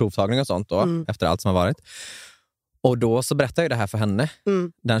med lite provtagning och sånt då, efter allt som har varit. Och då så berättade jag det här för henne,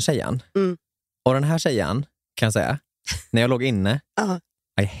 den tjejen. Och den här tjejen, kan jag säga, när jag låg inne,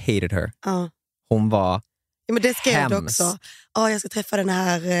 I hated her. Hon var men det skrev du också. Jag ska träffa den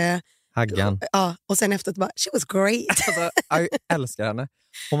här... Haggan. Och sen efter bara, she was great. Alltså, jag älskar henne.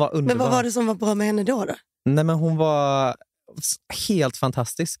 Hon var underbar. Men vad var det som var bra med henne då? Nej, men hon var helt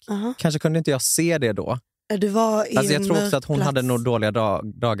fantastisk. Kanske kunde inte jag se det då. Du var i jag tror också att hon hade nog dåliga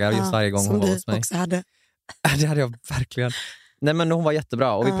dagar just varje gång hon var hos mig. Också hade. Det hade jag verkligen. Nej, men hon var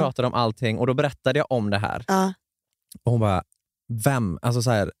jättebra och vi pratade om allting. Och då berättade jag om det här. Och hon bara, vem? Alltså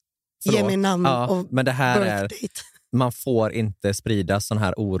så här... Ge mig namn och men det här är... date. Man får inte sprida sån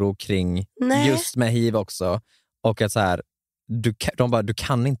här oro kring just med hiv också. Och att så här, de bara, du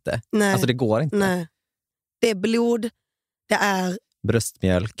kan inte. Nej. Alltså det går inte. Nej. Det är blod, det är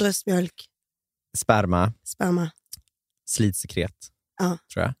bröstmjölk, sperma, slidsekret,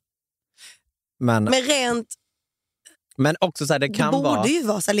 tror jag. Men rent... Men också så här, det borde ju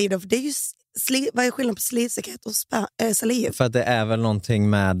vara saliv, för det är ju vad är skillnaden på slidsekret och saliv? För att det är väl någonting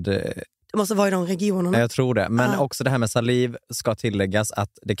med... Det måste vara i de regionerna. Jag tror det. Men också det här med saliv ska tilläggas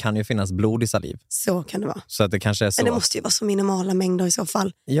att det kan ju finnas blod i saliv. Så kan det vara. Så att det kanske är så. Men det måste ju vara så minimala mängder i så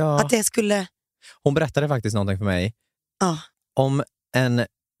fall. Ja. Att det skulle... Hon berättade faktiskt någonting för mig. Om en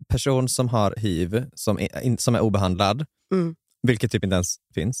person som har hiv som är obehandlad, vilket typ inte ens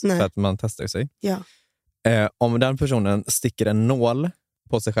finns för att man testar sig. Ja. Om den personen sticker en nål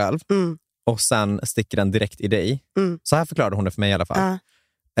på sig själv och sen sticker den direkt i dig. Så här förklarade hon det för mig i alla fall.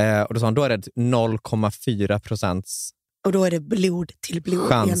 Och då sa hon, då är det 0,4% och då är det blod till blod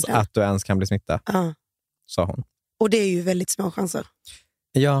chans egentligen. att du ens kan bli smittad, sa hon. Och det är ju väldigt små chanser.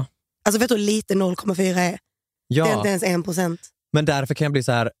 Ja. Alltså vet du hur lite 0,4 är? Ja. Det är inte ens 1%. Men därför kan jag bli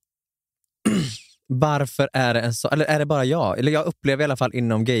så här... Varför är det en så... Eller är det bara jag? Eller jag upplever i alla fall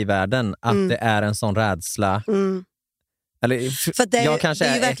inom gayvärlden att det är en sån rädsla. Eller, för det, jag kanske det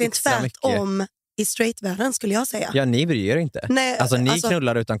är ju verkligen tvärtom i straightvärlden skulle jag säga. Ja, ni bryr er inte. Nej, ni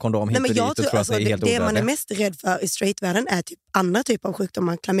knullar utan kondom hit och dit och tror att det är helt det man är mest rädd för i straightvärlden är typ andra typer av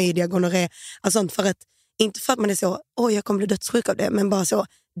sjukdomar, klamydia, gonorré, alltså sånt, för att inte för att man är så, jag kommer bli dödssjuk av det, men bara så,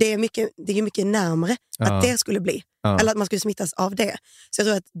 det är mycket närmare att det skulle bli. Eller att man skulle smittas av det. Så jag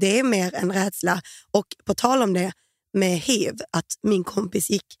tror att det är mer en rädsla. Och på tal om det med hiv, att min kompis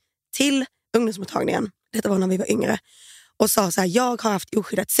gick till ungdomsmottagningen, detta var när vi var yngre, och sa så här, jag har haft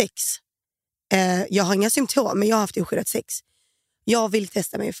oskyddat sex. Jag har inga symptom, men jag har haft oskyddat sex. Jag vill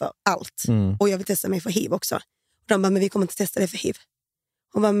testa mig för allt. Och jag vill testa mig för hiv också. Och de bara, men vi kommer inte testa det för hiv.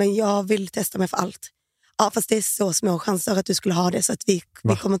 Hon bara, men jag vill testa mig för allt. Ja, fast det är så små chanser att du skulle ha det, så att vi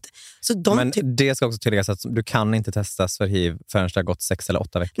kommer inte... Så men det ska också tilläggas att du kan inte testas för hiv förrän det har gått 6 eller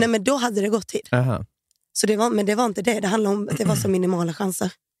 8 veckor. Nej, men då hade det gått tid. Så men det var inte det. Det handlade om att det var så minimala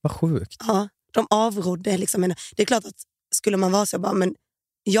chanser. Vad sjukt. Ja, de avrådde liksom. Det är klart att skulle man vara så bara, men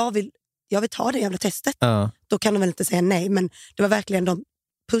jag vill ta det jävla testet. Då kan de väl inte säga nej, men det var verkligen, de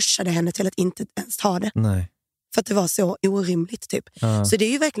pushade henne till att inte ens ta det. Nej. För att det var så orimligt typ. Så det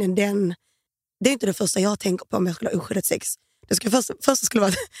är ju verkligen det är inte det första jag tänker på om jag skulle ha oskyddat sex. Det skulle först skulle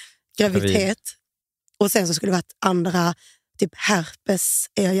vara graviditet. Och sen så skulle det vara andra, typ herpes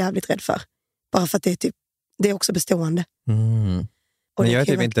är jag jävligt rädd för. Bara för att det är typ, Det är också bestående. Men jag är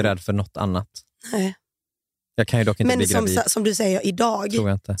typ inte rädd för något annat. Nej. Jag kan ju dock inte bli gravid. Men som du säger, idag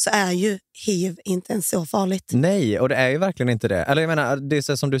så är ju HIV inte ens så farligt. Nej, och det är ju verkligen inte det. Eller jag menar, det är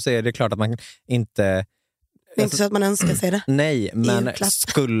så, som du säger, det är klart att man inte... Det är inte så att man önskar sig det. Nej, men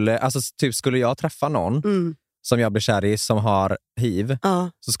skulle jag träffa någon som jag blir kär i som har HIV,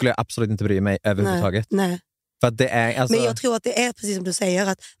 så skulle jag absolut inte bry mig överhuvudtaget. Nej. För att det är, Men jag tror att det är precis som du säger,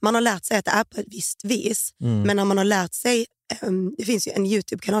 att man har lärt sig att det är på ett visst vis. Men när man har lärt sig, det finns ju en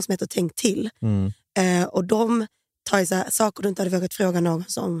YouTube-kanal som heter Tänk till. Och de tar ju så här, saker du inte hade vågat fråga någon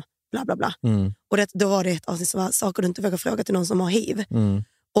som bla bla bla. Och då var det ett avsnitt som var saker du inte vågar fråga till någon som har HIV.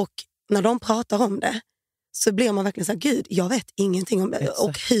 Och när de pratar om det så blir man verkligen så här, gud, jag vet ingenting om det. Exakt.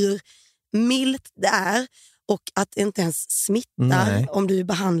 Och hur milt det är och att det inte ens smittar om du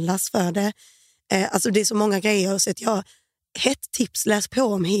behandlas för det. Alltså det är så många grejer, så att hett tips, läs på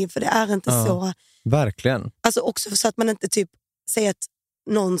om HIV, för det är inte så. Verkligen. Alltså också så att man inte typ säger att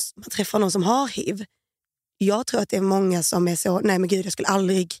man träffar någon som har HIV. Jag tror att det är många som är så, nej men gud, jag skulle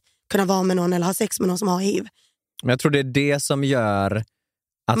aldrig kunna vara med någon eller ha sex med någon som har HIV. Men jag tror det är det som gör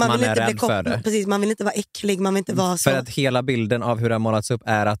att man är rädd för det. Precis, man vill inte vara äcklig, man vill inte vara så. För att hela bilden av hur det har målats upp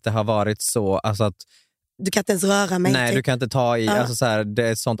är att det har varit så, alltså att du kan inte ens röra mig. Nej, du kan inte ta i, alltså så här, det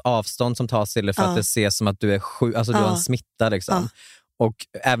är ett sånt avstånd som tas till det för att det ses som att du är sjuk, alltså du har en smitta liksom. Och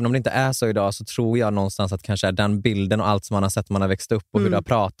även om det inte är så idag, så tror jag någonstans att kanske är den bilden och allt som man har sett, man har växt upp och hur det har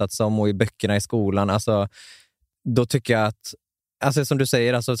pratats om och i böckerna i skolan, alltså då tycker jag att, alltså som du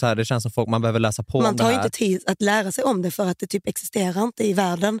säger, alltså så här, det känns som folk, man behöver läsa på om det här. Man tar inte tid att lära sig om det, för att det typ existerar inte i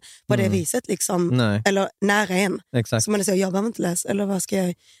världen på det viset liksom. Nej. Eller nära en. Exakt. Så man är så, jag behöver inte läsa, eller vad ska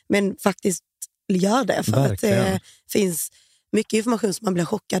jag, men faktiskt gör det, för verkligen. Att det finns mycket information som man blir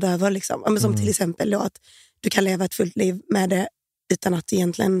chockad över liksom. Men som till exempel då, att du kan leva ett fullt liv med det utan att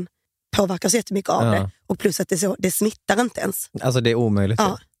egentligen påverkas jättemycket av det, och plus att det smittar inte ens. Alltså det är omöjligt.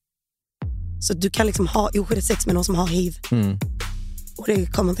 Så du kan liksom ha oskyddat sex med någon som har HIV. Och det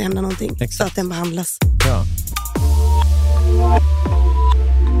kommer inte hända någonting. Exakt. Så att den behandlas. Ja.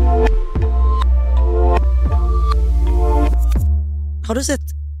 Har du sett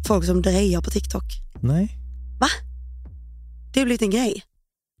folk som drejar på TikTok? Nej. Va? Det har blivit en grej.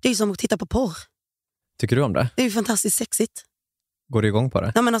 Det är ju som att titta på porr. Tycker du om det? Det är ju fantastiskt sexigt. Går du igång på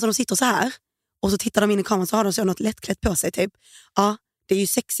det? Ja, men alltså de sitter så här och så tittar de in i kameran, så har de så något lättklätt på sig typ. Ja, det är ju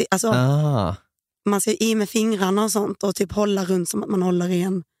sexigt. Alltså, man ser i med fingrarna och sånt och typ hålla runt som att man håller i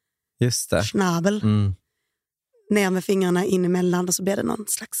en snabel. Ner med fingrarna in emellan, och så blir det någon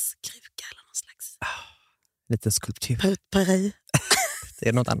slags kruka eller någon slags lite skulptur. Pari. Det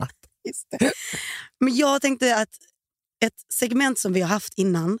är något annat. Just det. Men jag tänkte att ett segment som vi har haft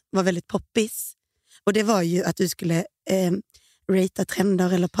innan var väldigt poppis. Och det var ju att du skulle ratea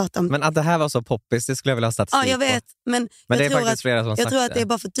trender eller prata om... Men att det här var så poppis, det skulle jag vilja ha statistik på. Ja, jag vet. Men det är tror faktiskt flera som har sagt jag tror att det är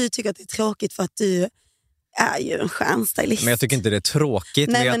bara för att du tycker att det är tråkigt, för att du är ju en stjärnstylist. Men jag tycker inte det är tråkigt,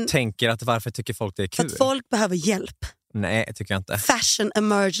 men jag tänker att varför tycker folk det är kul? För att folk behöver hjälp. Nej, tycker jag inte. Fashion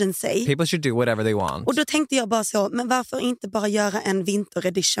emergency. People should do whatever they want. Och då tänkte jag bara så, men varför inte bara göra en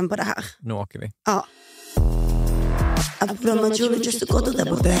vinteredition på det här? Nu åker vi. Ja.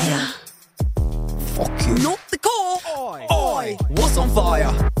 Fuck you. Not the car. Oj. What's on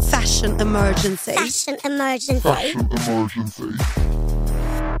fire? Fashion emergency. Fashion emergency. Fashion emergency.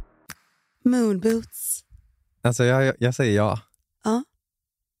 Moon boots. Alltså jag säger ja. Ja.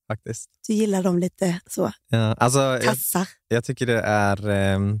 Faktiskt. Du gillar dem lite så. Ja, alltså tassar. Jag tycker det är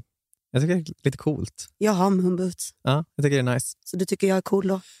lite coolt. Jag har moon boots. Ja, jag tycker det är nice. Så du tycker jag är cool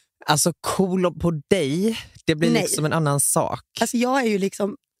då? Alltså cool på dig, det blir liksom en annan sak. Alltså jag är ju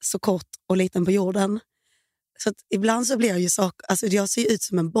liksom så kort och liten på jorden. Så att ibland så blir jag ju alltså jag ser ut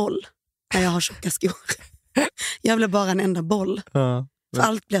som en boll när jag har tjocka skor. Jag blir bara en enda boll. Ja, för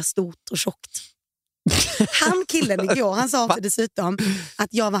allt blir stort och tjockt. Han killen igår, han sa dessutom att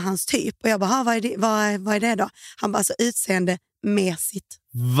jag var hans typ. Och jag bara, vad är det då? Han bara, alltså utseendemässigt.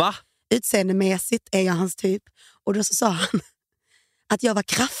 Va? Utseendemässigt är jag hans typ. Och då så sa han att jag var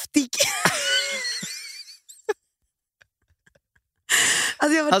kraftig.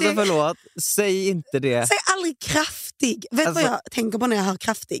 Alltså förlåt, säg inte det. Säg aldrig kraftig. Vet du vad jag tänker på när jag hör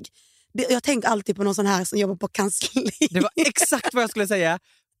kraftig? Jag tänker alltid på någon sån här som jobbar på kansli. Det var exakt vad jag skulle säga.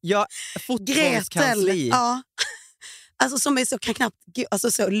 Fotbollskansli. Gretel, ja. Alltså som är så, kan knappt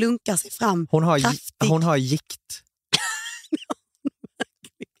alltså så lunkar sig fram. Hon har gikt.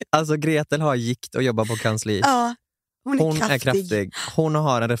 Alltså Gretel har gikt och jobbar på kansli. Ja. Hon är kraftig. Hon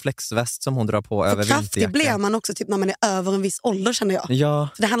har en reflexväst som hon drar på över vinterjackan. Kraftig blir man också typ när man är över en viss ålder, känner jag. Ja.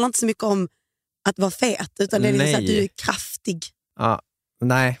 För det handlar inte så mycket om att vara fet, utan det är liksom så att du är kraftig. Ja,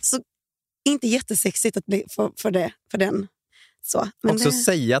 nej. Så inte jättesexigt att bli för den. Så. Men också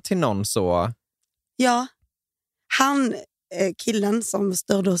säga till någon så. Ja, han, killen som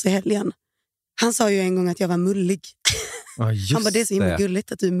störde oss i helgen, han sa ju en gång att jag var mullig. Ja, just han bara, det är så himla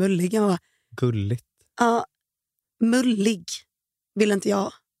gulligt att du är mullig. Jag bara, gulligt? Ja, mullig vill inte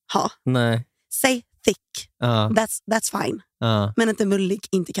jag ha. Nej. Säg thick. That's fine. Men inte mullig,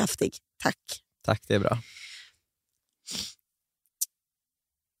 inte kraftig. Tack, det är bra.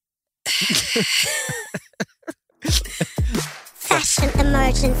 Fashion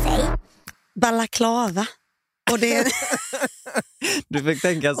emergency. Balaklava. Och det du fick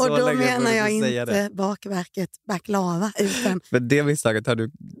tänka så och då länge menar jag säga inte det. Bakverket baklava utan för det misstaget har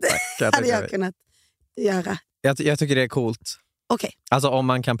du hade jag kunnat göra. Jag tycker det är coolt. Okay. Alltså om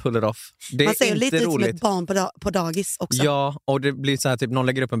man kan pull it off. Det man ser är lite inte ut roligt. som ett barn på dagis också. Ja, och det blir så här typ någon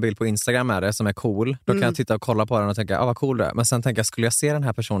lägger upp en bild på Instagram med det som är cool. Då kan jag titta och kolla på den och tänka, vad cool det är. Men sen tänka, skulle jag se den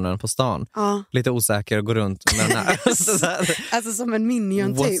här personen på stan? Lite osäker och gå runt med den här. Alltså som en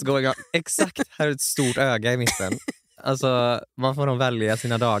minion What's typ. Going on? Exakt, här är ett stort öga i mitten. Alltså, man får nog välja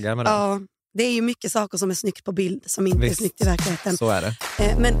sina dagar med det. Ja, det är ju mycket saker som är snyggt på bild som inte är snyggt i verkligheten. Så är det.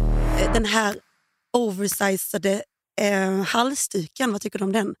 Men den här oversizade halsduken, vad tycker du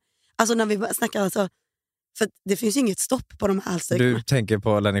om den? Alltså när vi snackar alltså, för det finns ju inget stopp på de här halsdukarna. Du tänker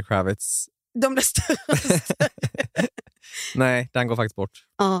på Lenny Kravitz. De där större. Nej, den går faktiskt bort.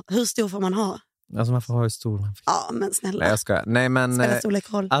 Ja, hur stor får man ha? Alltså man får ha hur stor man får. Ja, men snälla. Nej, jag skojar. Nej, men spelar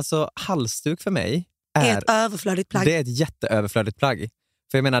storlek roll. Alltså halsduk för mig är ett överflödigt plagg. Det är ett jätteöverflödigt plagg.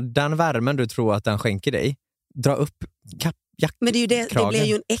 För jag menar, den värmen du tror att den skänker dig, dra upp jackkragen. Men det är ju det blir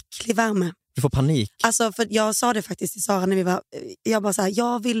ju en äcklig värme. Du får panik. Alltså för jag sa det faktiskt till Sara när vi var, jag bara så här,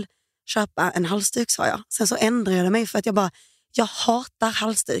 jag vill köpa en halsduk, sa jag. Sen så ändrade jag mig för att jag hatar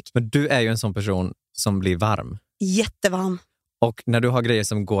halsduk. Men du är ju en sån person som blir varm. Jättevarm. Och när du har grejer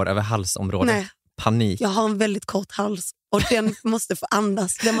som går över halsområdet, panik. Jag har en väldigt kort hals och den måste få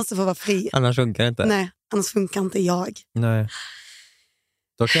andas, den måste få vara fri. Annars funkar det inte. Nej, annars funkar inte jag. Nej.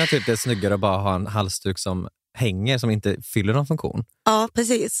 Då kan jag typ det är snyggare att bara ha en halsduk som hänger, som inte fyller någon funktion. Ja,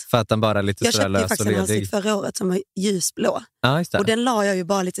 precis. För att den bara är lite sådär lös och ledig. Jag köpte faktiskt en halsduk förra året som var ljusblå. Ja, just det. Och den la jag ju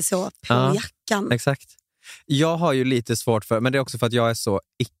bara lite så på jackan. Exakt. Jag har ju lite svårt för, men det är också för att jag är så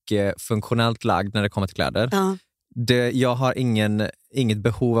icke-funktionellt lagd när det kommer till kläder. Ja. Jag har inget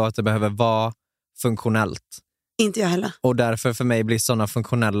behov av att det behöver vara funktionellt. Inte jag heller. Och därför för mig blir sådana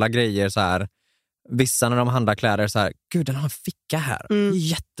funktionella grejer så här. Vissa när de handlar kläder så här, gud den har en ficka här.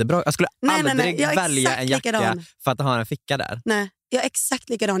 Jättebra. Jag skulle aldrig välja en jacka för att ha en ficka där. Nej, jag är exakt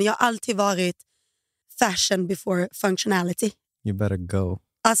likadan. Jag har alltid varit fashion before functionality. You better go.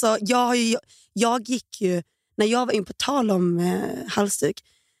 Alltså jag gick ju, när jag var in på tal om halsduk,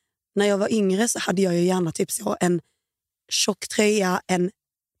 när jag var yngre så hade jag ju gärna typ så en tjock tröja, en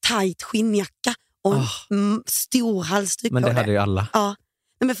tight skinnjacka och en stor halsduk. Men det hade ju alla. Ja,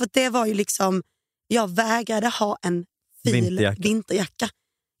 men för det var ju liksom, jag vägrade ha en fil vinterjacka.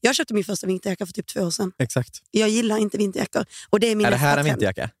 Jag köpte min första vinterjacka för typ 2 år sedan. Exakt. Jag gillar inte vinterjackor. Och det är min det här en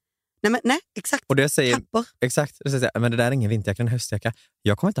vinterjacka? Nej, exakt. Och det säger, kappor. Exakt, det säger, men det där är ingen vinterjacka, en höstjacka.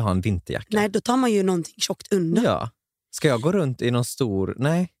 Jag kommer inte ha en vinterjacka. Nej, då tar man ju någonting tjockt under. Ja. Ska jag gå runt i någon stor...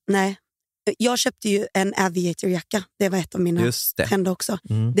 Nej. Jag köpte ju en aviatorjacka. Det var ett av mina trender också.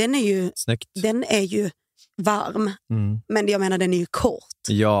 Den är ju... Snyggt. Den är ju varm. Men jag menar, den är ju kort.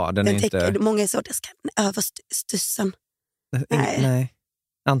 Ja, den är täcker, inte... Många är så, det ska över stussen. Nej.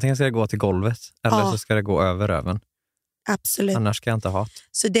 Antingen ska det gå till golvet eller så ska det gå över röven. Absolut. Annars ska jag inte ha.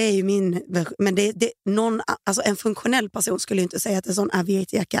 Så det är ju min... Men alltså en funktionell person skulle ju inte säga att en sån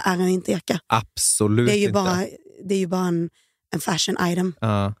aviatorjacka är en vinterjacka. Absolut det är ju inte. Det är ju bara en fashion item.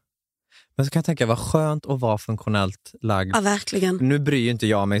 Ja. Men så kan jag tänka, vad skönt att vara funktionellt lagd. Ja, verkligen. Nu bryr inte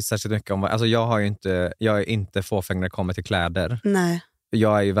jag mig särskilt mycket om... Alltså jag är inte fåfäng när det kommer till kläder. Nej.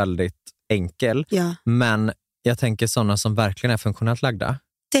 Jag är ju väldigt enkel. Ja. Men jag tänker sådana som verkligen är funktionellt lagda.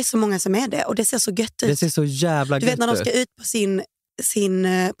 Det är så många som är det och det ser så gött ut. Det ser så jävla gött ut. Du vet när de ska ut på sin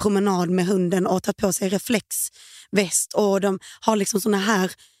promenad med hunden och ta på sig reflexväst och de har liksom såna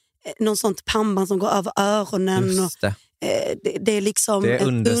här, någon sånt pannband som går över öronen. Just det. Det är liksom det är ett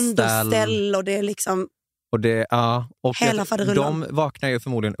underställ och det är liksom... Och det, och hela de vaknar ju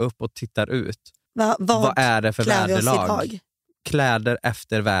förmodligen upp och tittar ut. Vad är det för väderlag? Kläder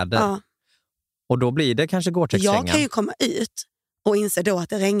efter väder. Ja. Och då blir det kanske Gore-Tex-sängen. Jag kan ju komma ut och inse då att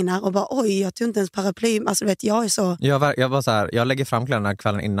det regnar och bara, oj, jag tog inte ens paraply. Alltså vet jag är så... Jag var så här, jag lägger fram kläderna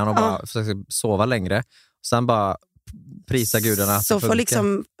kvällen innan och bara försöker sova längre. Sen bara prisa gudarna att så får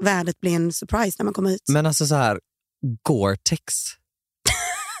liksom vädret bli en surprise när man kommer ut. Men alltså så här, Gore-Tex.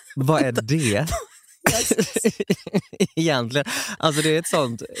 Vad är det? Egentligen. Alltså det är ett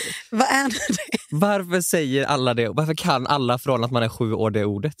sånt... Vad är det? Varför säger alla det? Varför kan alla från att man är 7 år det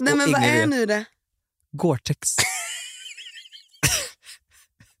ordet? Nej, men vad är nu det? Gore-Tex.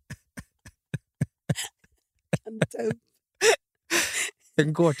 Kan du ta upp?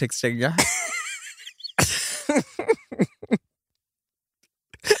 En Gore-Tex-känga.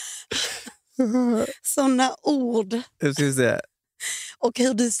 Såna ord. Jag ska säga. Och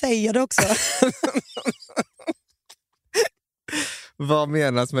hur du säger det också. Vad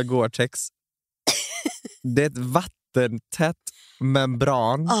menas med Gore-Tex? Det är ett vattentätt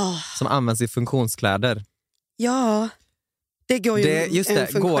membran som används i funktionskläder. Ja, det går ju en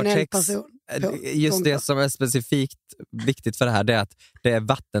funktionell person. Just det som är specifikt viktigt för det här, det är att det är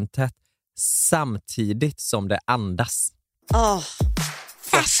vattentätt samtidigt som det andas.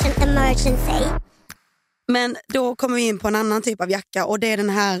 Fashion emergency. Men då kommer vi in på en annan typ av jacka, och det är den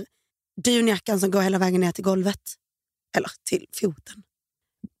här dunjackan som går hela vägen ner till golvet. Eller till foten.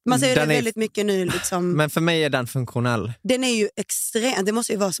 Man ser det väldigt mycket nu liksom. Men för mig är den funktionell. Den är ju extrem. Det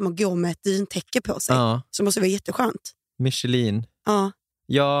måste ju vara som att gå med ett dyntäcke på sig. Ja. Så måste det vara jätteskönt. Michelin. Ja.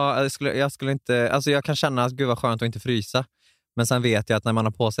 Jag skulle inte, alltså jag kan känna att gud vad skönt att inte frysa. Men sen vet jag att när man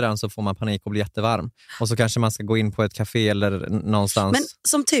har på sig den så får man panik och blir jättevarm. Och så kanske man ska gå in på ett café eller någonstans. Men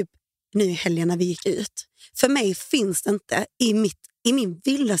som typ nu i helgen när vi gick ut. För mig finns det inte i min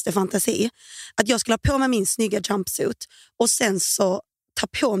vildaste fantasi att jag skulle ha på mig min snygga jumpsuit och sen så ta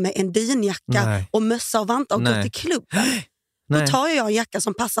på mig en dynjacka och mössa och vanta och gå till klubben. Då tar jag en jacka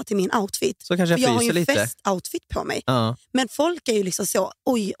som passar till min outfit. Så kanske jag har ju en lite festoutfit på mig. Men folk är ju liksom så,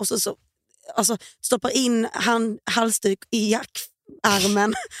 oj, och så alltså, stoppar in halsduk i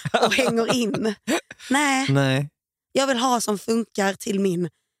jackarmen och hänger in. Nej. Jag vill ha som funkar till min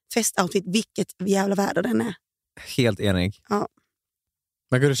festoutfit, vilket jävla väder den är. Helt enig. Ja.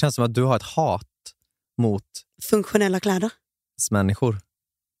 Men gud, det känns som att du har ett hat mot funktionella kläder. Människor.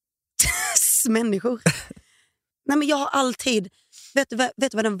 Människor. Nej, men jag har alltid... Vet du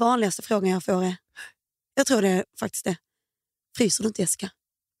vad den vanligaste frågan jag får är? Jag tror det är faktiskt det. Fryser du inte, Jessica?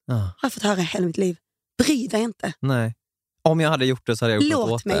 Ja. Har jag fått höra hela mitt liv. Bry dig inte. Nej. Om jag hade gjort det så hade jag gjort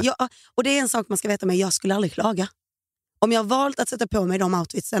Låt mig. Och det är en sak man ska veta med. Jag skulle aldrig klaga. Om jag har valt att sätta på mig de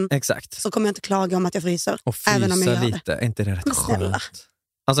outfitsen, så kommer jag inte klaga om att jag fryser. Och frysa även om jag lite, är inte det rätt skönt?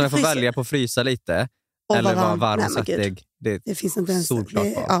 Alltså jag får välja på att frysa lite och eller vara varm och svettig. Det finns inte ens solklart.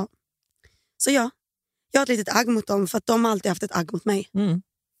 Ja. Så jag har ett litet agg mot dem för att de har alltid haft ett agg mot mig. Mm.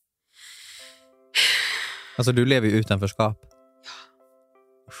 Alltså du lever ju utanförskap. Ja.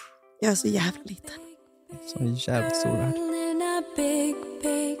 Jag är så jävla liten. Så jävligt stor värld.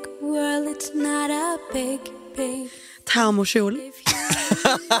 Termokjol.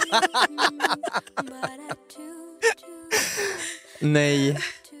 Nej.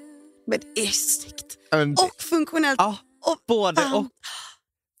 Men det är snyggt. Och funktionellt. Ja, både och.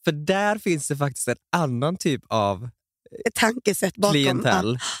 För där finns det faktiskt en annan typ av ett tankesätt bakom.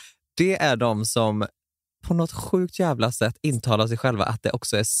 Klientell. Det är de som på något sjukt jävla sätt intalar sig själva att det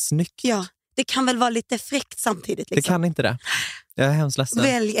också är snyggt. Ja, det kan väl vara lite fräckt samtidigt. Liksom. Det kan inte det. Jag är hemskt ledsen.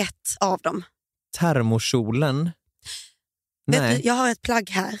 Välj ett av dem. Termokjolen. Vet du, jag har ett plagg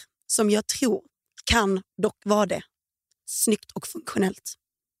här som jag tror kan dock vara det. Snyggt och funktionellt.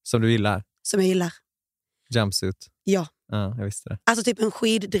 Som du gillar? Som jag gillar. Jumpsuit? Ja. Ja, jag visste det. Alltså typ en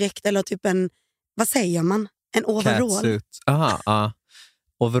skiddräkt eller typ en, vad säger man? En overall. Catsuit. Aha, ja.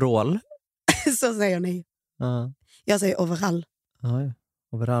 Overall? Så säger ni. Jag säger overall. Ja,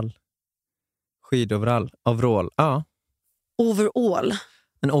 overall. Skidoverall. Overall. Ja. Overall.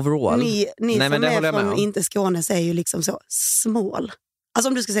 En overall? Ni Nej, som men det är jag från med inte Skåne säger ju liksom så small. Alltså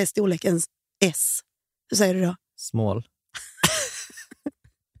om du ska säga storleken S, hur säger du då? Small.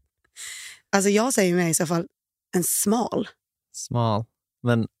 Alltså jag säger med i så fall en smal. Smal.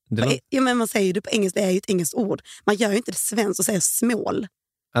 Men men man säger det på engelska, det är ju ett engelskt ord. Man gör ju inte det svenskt och säger small.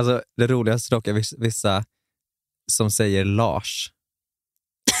 Alltså det roligaste dock är vissa som säger Lars.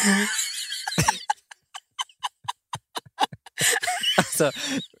 Alltså,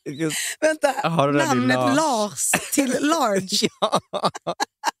 vänta, namnet Lars till large. Ja.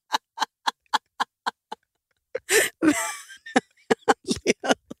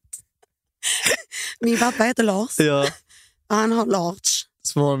 Min pappa heter Lars. Ja. Han har large.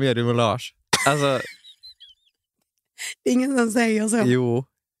 Small, medium och large. Alltså, det är ingen som säger så. Jo,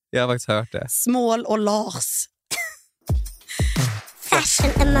 jag har faktiskt hört det. Small och Lars.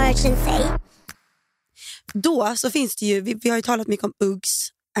 Fashion emergency. Då så finns det ju, vi har ju talat mycket om Uggs.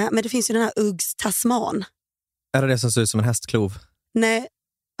 Men det finns ju den här Uggs Tasman. Är det som ser ut som en hästklov? Nej,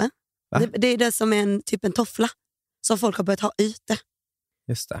 det är det som är typ en toffla. Som folk har börjat ha ute.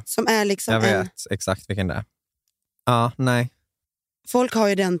 Just det. Som är liksom jag vet exakt vilken det är. Ja, nej. Folk har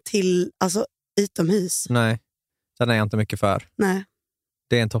ju den till, alltså utomhus. Nej, den är jag inte mycket för. Nej.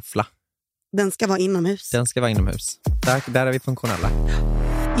 Det är en toffla. Den ska vara inomhus. Den ska vara inomhus. Där är vi funktionella.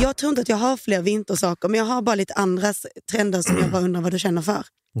 Jag tror inte att jag har fler vintersaker, men jag har bara lite andra trender som jag bara undrar vad du känner för.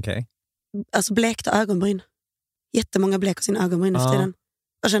 Okej. Alltså blekta ögonbryn. Jättemånga bleker sina ögonbryn efter tiden.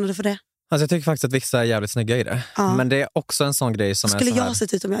 Vad känner du för det? Alltså jag tycker faktiskt att vissa är jävligt snygga i det. Ja. Men det är också en sån grej som skulle är så här... jag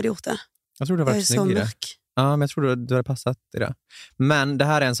sett ut om jag hade gjort det? Jag tror du var snygg i det. Ja, men jag tror du hade passat i det. Men det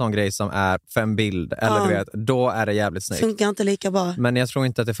här är en sån grej som är för en bild. Eller du vet, då är det jävligt snyggt. Funkar inte lika bra. Men jag tror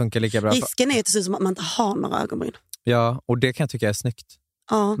inte att det funkar lika bra. Risken är ju till slut som att man inte har några ögonbryn. Ja, och det kan jag tycka är snyggt.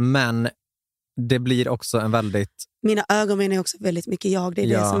 Ja. Men det blir också en väldigt... Mina ögonbryn är också väldigt mycket jag. Det är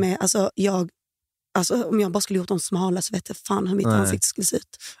det som är... Alltså om jag bara skulle gjort dem smala så vet jag fan hur mitt ansikte skulle se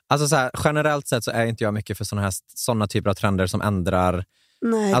ut. Alltså så här, generellt sett så är inte jag mycket för såna typer av trender som ändrar.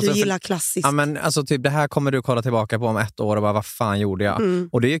 Nej, alltså, du gillar klassiskt. Ja, men alltså typ det här kommer du kolla tillbaka på om 1 år och bara vad fan gjorde jag?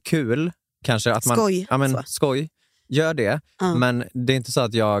 Och det är kul kanske att man... Skoj. Ja, men skoj. Gör det. Men det är inte så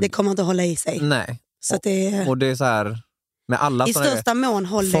att jag... Det kommer inte att hålla i sig. Nej. Så att det... Och det är så här... Med alla i största mån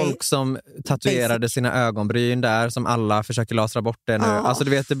håller folk som tatuerade sina ögonbryn där, som alla försöker lasra bort det nu. Alltså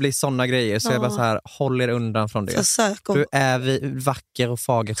du vet, det blir såna grejer. Så jag bara så här, håll er undan från det. Försök du är vacker och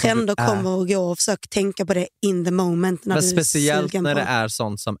fager. Trender kommer och gå och försök tänka på det in the moment. När men du speciellt när det är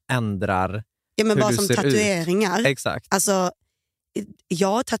sånt som ändrar men hur bara du som ser tatueringar. ut. Exakt. Alltså,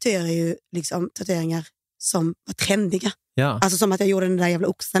 jag tatuerar ju liksom tatueringar som var trendiga. Ja. Alltså som att jag gjorde den där jävla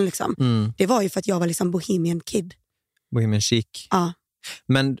oxen liksom. Det var ju för att jag var liksom bohemian kid. Bohemian chic. Ja.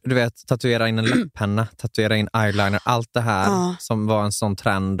 Men du vet, tatuera in en läpppenna, tatuera in eyeliner, allt det här som var en sån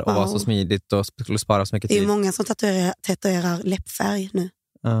trend och var så smidigt och skulle spara så mycket tid. Det är många som tatuerar läppfärg nu.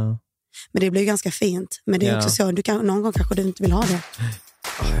 Men det blir ju ganska fint. Men det är också så, någon gång kanske du inte vill ha det.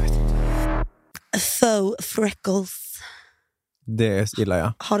 Faux freckles. Det gillar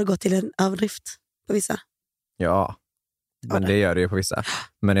jag. Har det gått till en överdrift på vissa? Ja, men det gör det ju på vissa.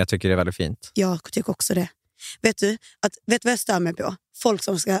 Men jag tycker det är väldigt fint. Jag tycker också det. Vet du vad jag stör mig på? Folk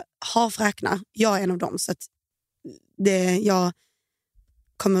som ska ha fräknar. Jag är en av dem. Så att jag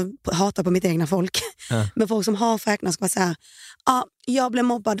kommer hata på mitt egna folk. Men folk som har fräknar ska vara så här: jag blev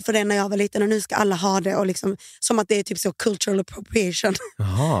mobbad för det när jag var liten och nu ska alla ha det. Och liksom, som att det är typ så cultural appropriation.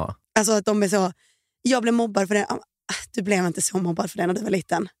 Jaha. Alltså att de är så: jag blev mobbad för det. Du blev inte så mobbad för det när du var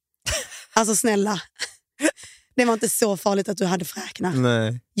liten. Alltså snälla. Det var inte så farligt att du hade fräknar.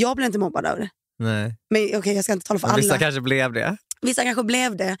 Nej. Jag blev inte mobbad av det. Nej. Men okej, jag ska inte tala för alla. Vissa kanske blev det. Vissa kanske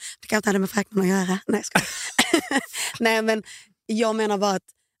blev det. Det kan inte ha med fräknarna att göra. Nej, ska. Nej, men jag menar bara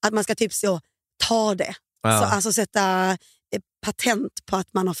att man ska typ så ta det. Så, alltså sätta patent på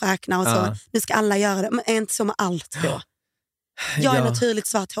att man har fräknar och så. Nu ska alla göra det. Men är inte så med allt då. Jag är naturligt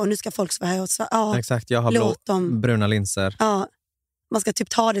svart hår. Nu ska folk svara hår svart. Exakt, jag har bruna linser. Ja, man ska typ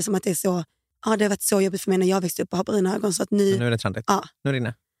ta det som att det är så. Ja, det har varit så jobbigt för mig när jag växte upp och har bruna ögon. Så att nu är det trendigt. Nu är det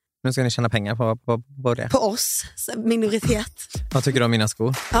inne. Nu ska ni tjäna pengar på det. På oss, minoritet. Vad tycker du om mina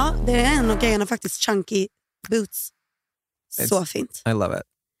skor? Ja, det är en av grejerna faktiskt. Chunky boots. Så fint. I love it.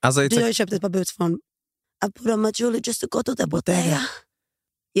 Alltså, du har ju köpt ett par boots från I put on my jewelry just to go to the botella.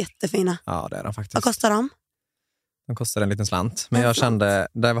 Jättefina. Ja, det är de faktiskt. Vad kostar de? De kostar en liten slant. Men jag kände,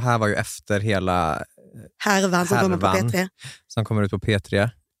 det här var ju efter hela härvan som kommer på P3. Som kommer ut på P3.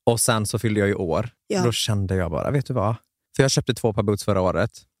 Och sen så fyllde jag ju år. Ja. Då kände jag bara, vet du vad? För jag köpte 2 par boots förra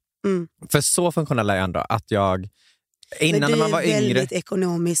året. För så funktionell är jag ändå att jag innan när man var yngre. Men du är väldigt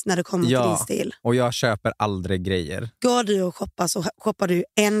ekonomisk när det kommer till din stil. Och jag köper aldrig grejer. Går du och shoppar så shoppar du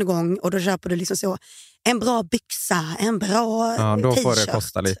en gång och då köper du liksom så en bra byxa, en bra då t-shirt. Får det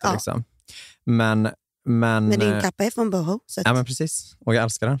kosta lite liksom. Men din kappa är från Boho. Ja, men precis. Och jag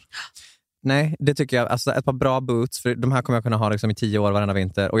älskar den. Nej, det tycker jag. Alltså ett par bra boots, för de här kommer jag kunna ha liksom i 10 år varenda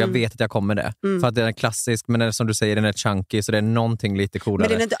vinter. Och jag vet att jag kommer det. För att det är en klassisk, men är, som du säger, den är chunky. Så det är någonting lite coolare. Men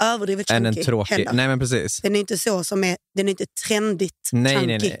den är inte överdrivet chunky än en tråkig heller. Nej, men precis. Den är inte så som är, den är inte trendigt chunky.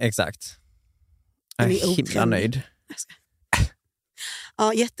 Nej, exakt. Jag är himla nöjd.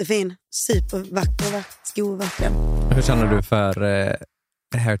 Ja, jättefin. Supervacker skor verkligen. Hur känner du för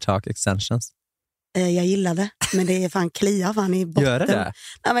hair talk extensions? Jag gillar det, men det är fan kliar fan i botten. Gör det?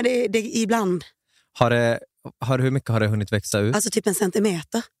 Nej, men det ibland. Hur mycket har det hunnit växa ut? Alltså typ 1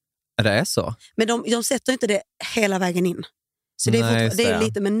 centimeter. Det är så? Men de sätter inte det hela vägen in. Så det är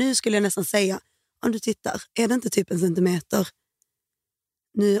lite, men nu skulle jag nästan säga, om du tittar, är det inte typ 1 centimeter?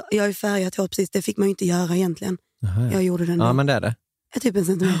 Nu, jag har ju färgat hår precis, det fick man ju inte göra egentligen. Aha. Jag gjorde den. Ja, men det är det. Är typ 1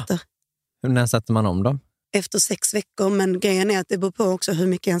 centimeter. När sätter man om dem? efter 6 veckor. Men grejen är att det beror på också hur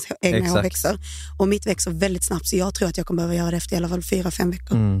mycket ens egna hår växer. Och mitt växer väldigt snabbt, så jag tror att jag kommer behöva göra det efter i alla fall 4-5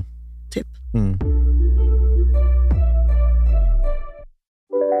 veckor. Typ.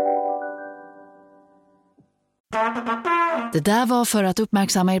 Det där var för att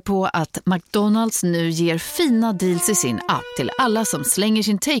uppmärksamma er på att McDonalds nu ger fina deals i sin app till alla som slänger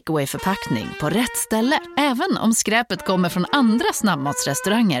sin takeaway-förpackning på rätt ställe. Även om skräpet kommer från andra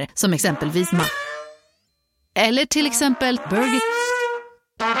snabbmatsrestauranger som exempelvis eller till exempel Burger.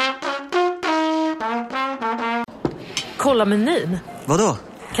 Kolla menyn. Vadå?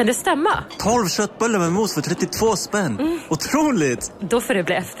 Kan det stämma? 12 köttbullar med mos för 32 spänn. Otroligt! Då får det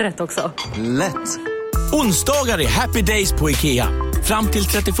bli efterrätt också. Lätt! Onsdagar är happy days på IKEA. Fram till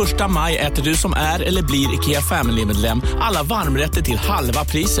 31 maj äter du som är eller blir IKEA Family-medlem alla varmrätter till halva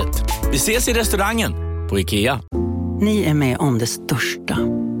priset. Vi ses i restaurangen på IKEA. Ni är med om det största.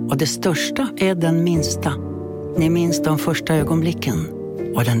 Och det största är den minsta. Ni minns de första ögonblicken.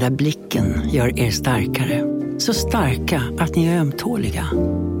 Och den där blicken gör er starkare. Så starka att ni är ömtåliga.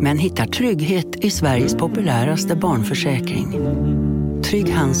 Men hittar trygghet i Sveriges populäraste barnförsäkring. Trygg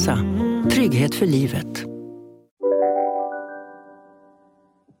Hansa. Trygghet för livet.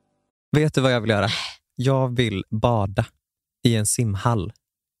 Vet du vad jag vill göra? Jag vill bada i en simhall.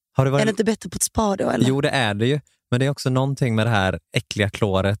 Har det varit... Är det inte bättre på ett spa då? Eller? Jo, det är det ju. Men det är också någonting med det här äckliga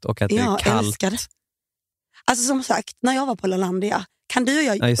kloret och att det är kallt. Jag älskar det. Alltså som sagt, när jag var på Lalandia, kan du och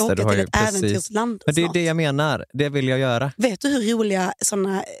jag åka till ett äventyrsland? Men det är det jag menar. Det vill jag göra. Vet du hur roliga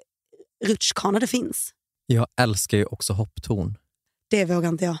sådana rutschkanor det finns? Jag älskar ju också hopptorn. Det vågar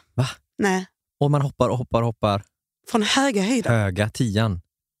inte jag. Va? Nej. Och man hoppar. Från höga höjder? Höga 10.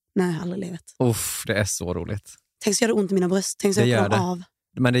 Nej, aldrig livet. Uff, det är så roligt. Tänk så gör det ont i mina bröst. Tänk så jag kommer av.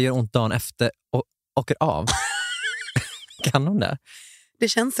 Men det gör ont dagen efter och åker av. Kan de det? Det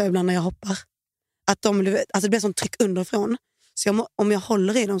känns så ibland när jag hoppar. Att det blir sån tryck underifrån. Så om jag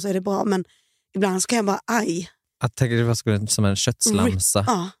håller i dem så är det bra. Men ibland så kan jag bara, aj. Jag tänker det var som en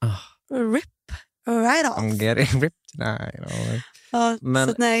köttslamsa. Rip right off. I'm getting ripped. Nej, ja, men,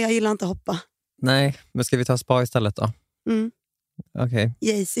 så nej, jag gillar inte att hoppa. Nej, men ska vi ta spa istället då? Okej.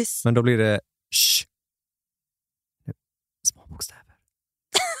 Jesus. Men då blir det små bokstäver.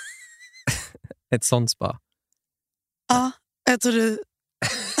 Ett sånt spa. Ja, jag trodde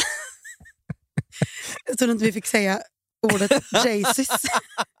inte vi fick säga ordet Jesus.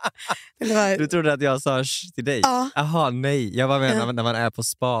 Du trodde att jag sa till dig? Ja. Jaha, nej. Jag var med när man är på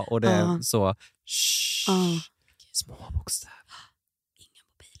spa och det är så små bokstäver. Inga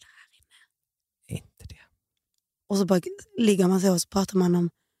mobiler här inne. Inte det. Och så bara ligger man så och så pratar man om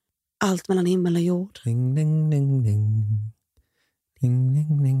allt mellan himmel och jord. Ding, ding, ding, ding. Ding,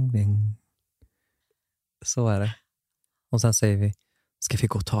 ding, ding, ding. Så är det. Och sen säger vi, ska vi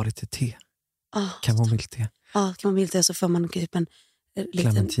gå och ta lite te? Kamomillte. Ja, kamomillte, så får man typ en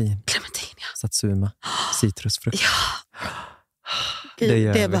liten... Clementin, ja. Satsuma, citrusfrukt. Ja.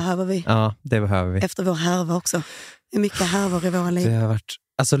 Gud, det behöver vi. Ja, det behöver vi. Efter vår härva också. Det är mycket härvor i våra liv. Det har varit...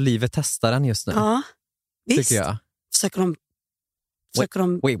 Alltså, livet testar den just nu. Ja, visst. Tycker jag. Försöker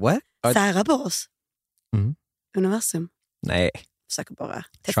de wait, what? sära på oss? Universum? Nej. Försöker bara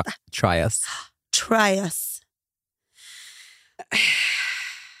testa. Try us. Try us.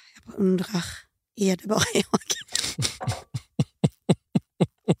 Jag bara undrar, är det bara jag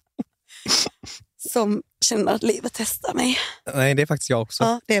som känner att livet testar mig? Nej, det är faktiskt jag också.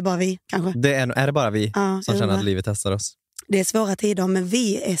 Ja, det är bara vi kanske. Är det bara vi som känner att livet testar oss? Det är svåra tider, men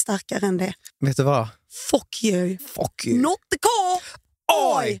vi är starkare än det. Vet du vad? Fuck you. Fuck you. Not the car.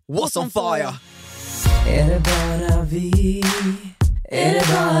 I was on fire. Är det bara vi? Är det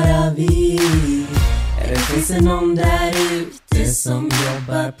bara vi? Eller finns det någon där ute som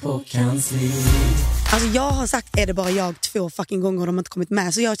jobbar på kansli? Alltså jag har sagt, är det bara jag 2 fucking gånger och de har inte kommit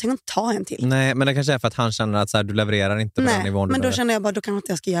med, så jag tänker inte ta en till. Nej, men det kanske är för att han känner att så här, du levererar inte på den nivån du men då behöver. känner jag bara, då kanske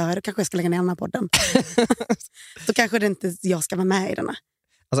inte jag ska göra det. Då kanske jag ska lägga ner den här podden. Då kanske det inte jag ska vara med i den här.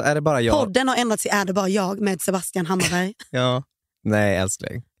 Alltså är det bara jag? Podden har ändrats till Är det bara jag med Sebastian Hammarberg. Ja. Nej,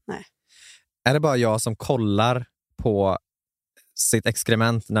 älskling. Nej. Är det bara jag som kollar på sitt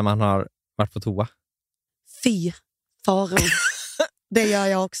exkrement när man har varit på toa? Fy faror. Det gör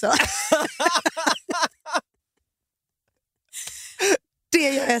jag också. Det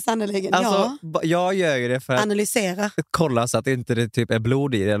gör jag sannoliken, alltså, jag gör ju det för att analysera. Kolla så att det inte typ är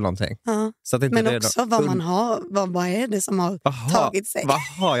blod i det eller någonting. Ja. Så att inte men det också vad man har, vad är det som har tagit sig? Vad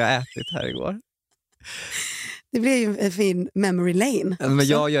har jag ätit här igår? Det blir ju en fin memory lane också. Men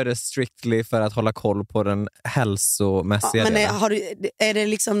jag gör det strictly för att hålla koll på den hälsomässiga men delen. är det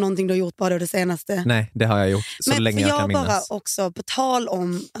liksom någonting du har gjort bara det senaste? Nej, det har jag gjort så men länge jag kan minnas. Bara också på tal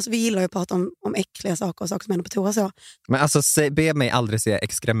om, alltså vi gillar ju att prata om äckliga saker och saker som händer på toa så. Men alltså be mig aldrig säga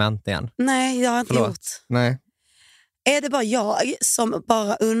exkrement igen. Nej, jag har inte gjort. Nej. Är det bara jag som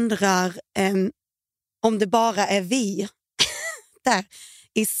bara undrar om det bara är vi där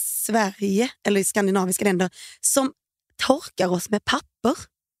i Sverige eller i skandinaviska länder som torkar oss med papper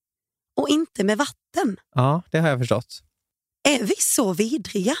och inte med vatten? Ja, det har jag förstått. Är vi så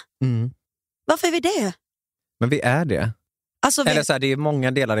vidriga? Mm. Varför är vi det? Men vi är det. Alltså, eller så här, det är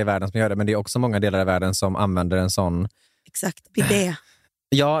många delar i världen som gör det, men det är också många delar i världen som använder en sån... Exakt, bidé.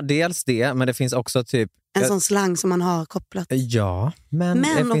 Ja, dels det, men det finns också typ... En sån slang som man har kopplat. Ja, men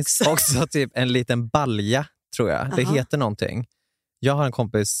det finns också typ en liten balja, tror jag. Aha. Det heter någonting. Jag har en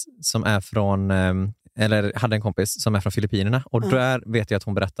kompis som är från... Eller hade en kompis som är från Filippinerna. Och där vet jag att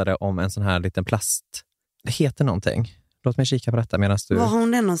hon berättade om en sån här liten plast. Det heter någonting. Låt mig kika på detta medan du... Var har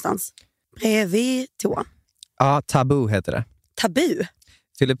hon den någonstans? Bredvid toan? Ja, tabu heter det. Tabu?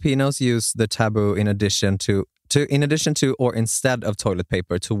 Filipinos use the taboo in addition to or instead of toilet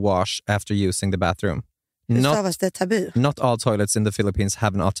paper to wash after using the bathroom. Hur stavas det tabu? Not all toilets in the Philippines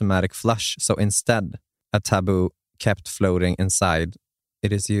have an automatic flush, so instead a taboo kept floating inside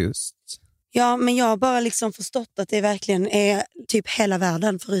it is used. Ja, men jag har bara liksom förstått att det verkligen är typ hela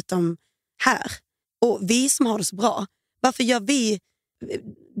världen förutom här. Och vi som har det så bra, varför gör vi...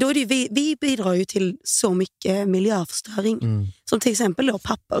 Då är det vi bidrar ju till så mycket miljöförstöring. Som till exempel då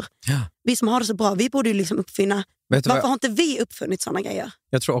papper. Ja. Vi som har det så bra, vi borde ju liksom uppfinna... Varför har inte vi uppfunnit sådana grejer?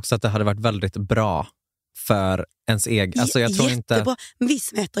 Jag tror också att det hade varit väldigt bra för ens egen... Alltså jag tror jättebra. inte... Men vi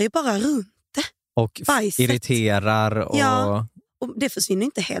smätar ju bara runt det. Och bajset irriterar. Och... Ja, och det försvinner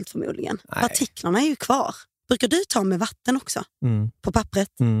inte helt förmodligen. Nej. Partiklarna är ju kvar. Brukar du ta med vatten också? På pappret?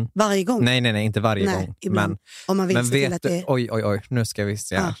 Varje gång? Nej, inte varje gång. Ibland. Men, om man vill se till att det... Oj, nu ska vi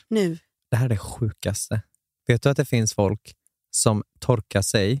se här. Ja, nu. Det här är det sjukaste. Vet du att det finns folk som torkar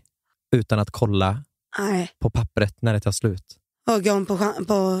sig utan att kolla på pappret när det tar slut? Och går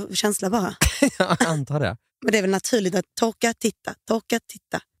på känsla bara? Jag antar det. Men det är väl naturligt att torka,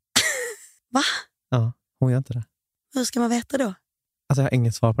 titta. Va? Ja, hon gör inte det. Hur ska man veta då? Alltså jag har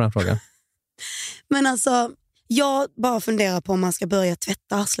inget svar på den frågan. Men alltså, jag bara funderar på om man ska börja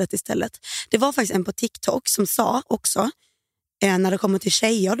tvätta arslet istället. Det var faktiskt en på TikTok som sa också, när det kommer till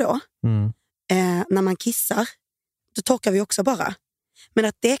tjejer då, när man kissar, då torkar vi också bara. Men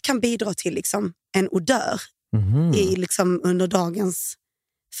att det kan bidra till liksom en odör i liksom under dagens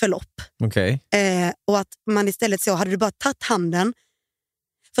förlopp. Okay. Och att man istället så, hade du bara tagit handen,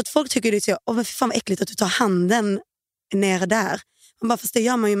 för att folk tycker det är så, men fan vad äckligt att du tar handen ner där. Man bara, fast det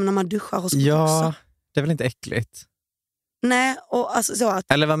gör man ju när man duschar och så. Ja, också. Det är väl inte äckligt? Nej, och alltså så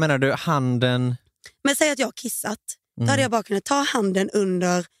att... Eller vad menar du, handen... Men säg att jag har kissat. Då hade jag bara kunnat ta handen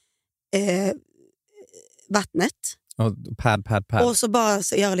under vattnet. Och pad. Och så bara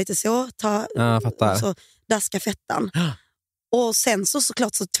göra lite så. Och så daska fettan. Och sen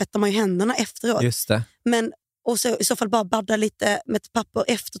såklart så tvättar man ju händerna efteråt. Just det. Men, och så, i så fall bara badda lite med ett papper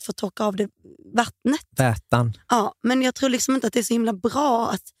efteråt för att torka av det vattnet. Vätan. Ja, men jag tror liksom inte att det är så himla bra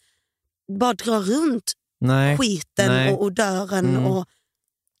att bara dra runt skiten och odören. Och...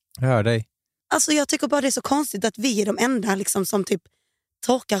 Jag hör dig. Alltså jag tycker bara det är så konstigt att vi är de enda liksom som typ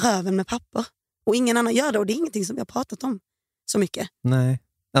torkar röven med papper. Och ingen annan gör det, och det är ingenting som vi har pratat om så mycket. Nej.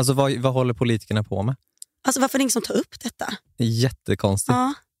 Alltså vad håller politikerna på med? Alltså varför är det ingen som tar upp detta? Jättekonstigt.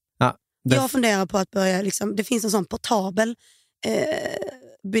 Ja. Jag funderar på att börja liksom, det finns en sån portabel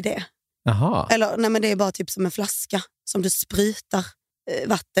bidé. Jaha. Eller nej, men det är bara typ som en flaska som du sprutar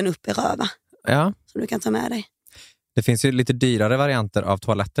vatten upp i röva. Ja. Som du kan ta med dig. Det finns ju lite dyrare varianter av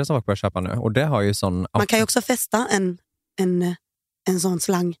toaletter som folk börjar köpa nu. Och det har ju sån... Man kan ju också fästa en sån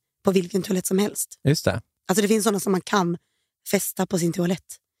slang på vilken toalett som helst. Just det. Alltså det finns sådana som man kan fästa på sin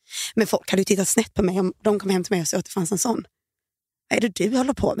toalett. Men folk hade ju tittat snett på mig om de kom hem till mig och så att det fanns en sån. Vad är det du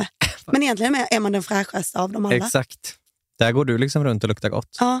håller på med? Men egentligen är man den fräschaste av dem alla. Exakt. Där går du liksom runt och luktar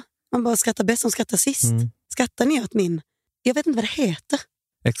gott. Ja, man bara skrattar bäst som skrattar sist. Skrattar ni åt min... Jag vet inte vad det heter.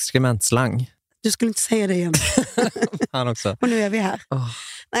 Exkrementslang. Du skulle inte säga det igen. Han också. Och nu är vi här.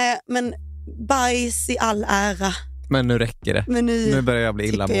 Nej, men bajs i all ära. Men nu räcker det. Men nu börjar jag bli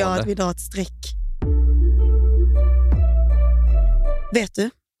illamående. Tycker jag att vi drar ett streck. Vet du,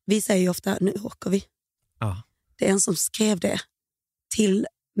 vi säger ju ofta, nu åker vi. Ja. Det är en som skrev det till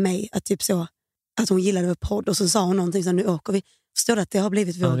mig, att typ så, att hon gillade vår podd, och så sa hon någonting som nu åker vi. Förstår du att det har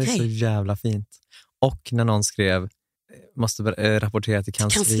blivit vår grej? Det är så jävla fint. Och när någon skrev, måste rapportera till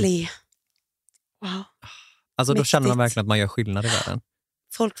kansli. Wow. Alltså då mäktigt. känner man verkligen att man gör skillnad i världen.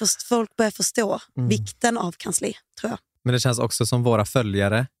 Folk börjar förstå vikten av kansli, tror jag. Men det känns också som våra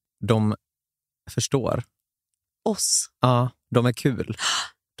följare, de förstår oss. Ja, de är kul.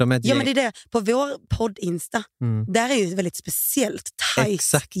 De är ett gäng. Men det är det. På vår podd-insta, där är ju ett väldigt speciellt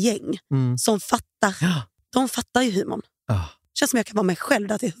tajt gäng som fattar. Ja. De fattar ju humorn. Det känns som jag kan vara mig själv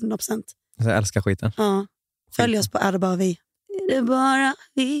där till 100%. Jag älskar skiten. Ja. Följ oss på Är det bara vi? Är det bara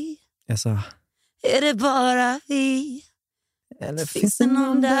vi? Är det bara vi? Eller finns det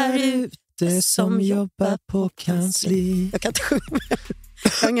någon där ute som jobbar på kansli? Jag kan inte sjunga.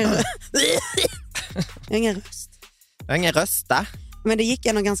 Jag har ingen röst. Jag har ingen rösta. Men det gick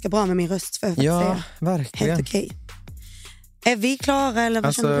ändå ganska bra med min röst, för jag får säga. Verkligen. Helt okej. Är vi klara eller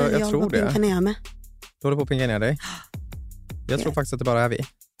vad känner du? Jag tror det. Pinka med? Du håller på att pinka ner dig. Jag tror faktiskt att det bara är vi.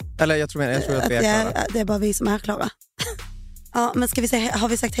 Eller jag tror att vi är klara. Det är bara vi som är klara. Ja, men ska vi säga, har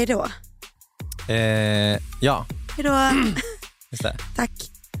vi sagt hej då? Ja. Hej då. Just det. Tack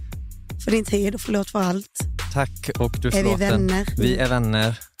för din tid och förlåt för allt. Tack och du förlåten. Är vi vänner? Vi är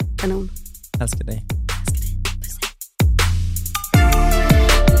vänner. Kanon. Älskar dig.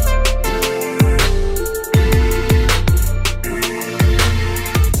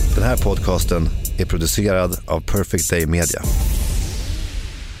 Den här podcasten är producerad av Perfect Day Media.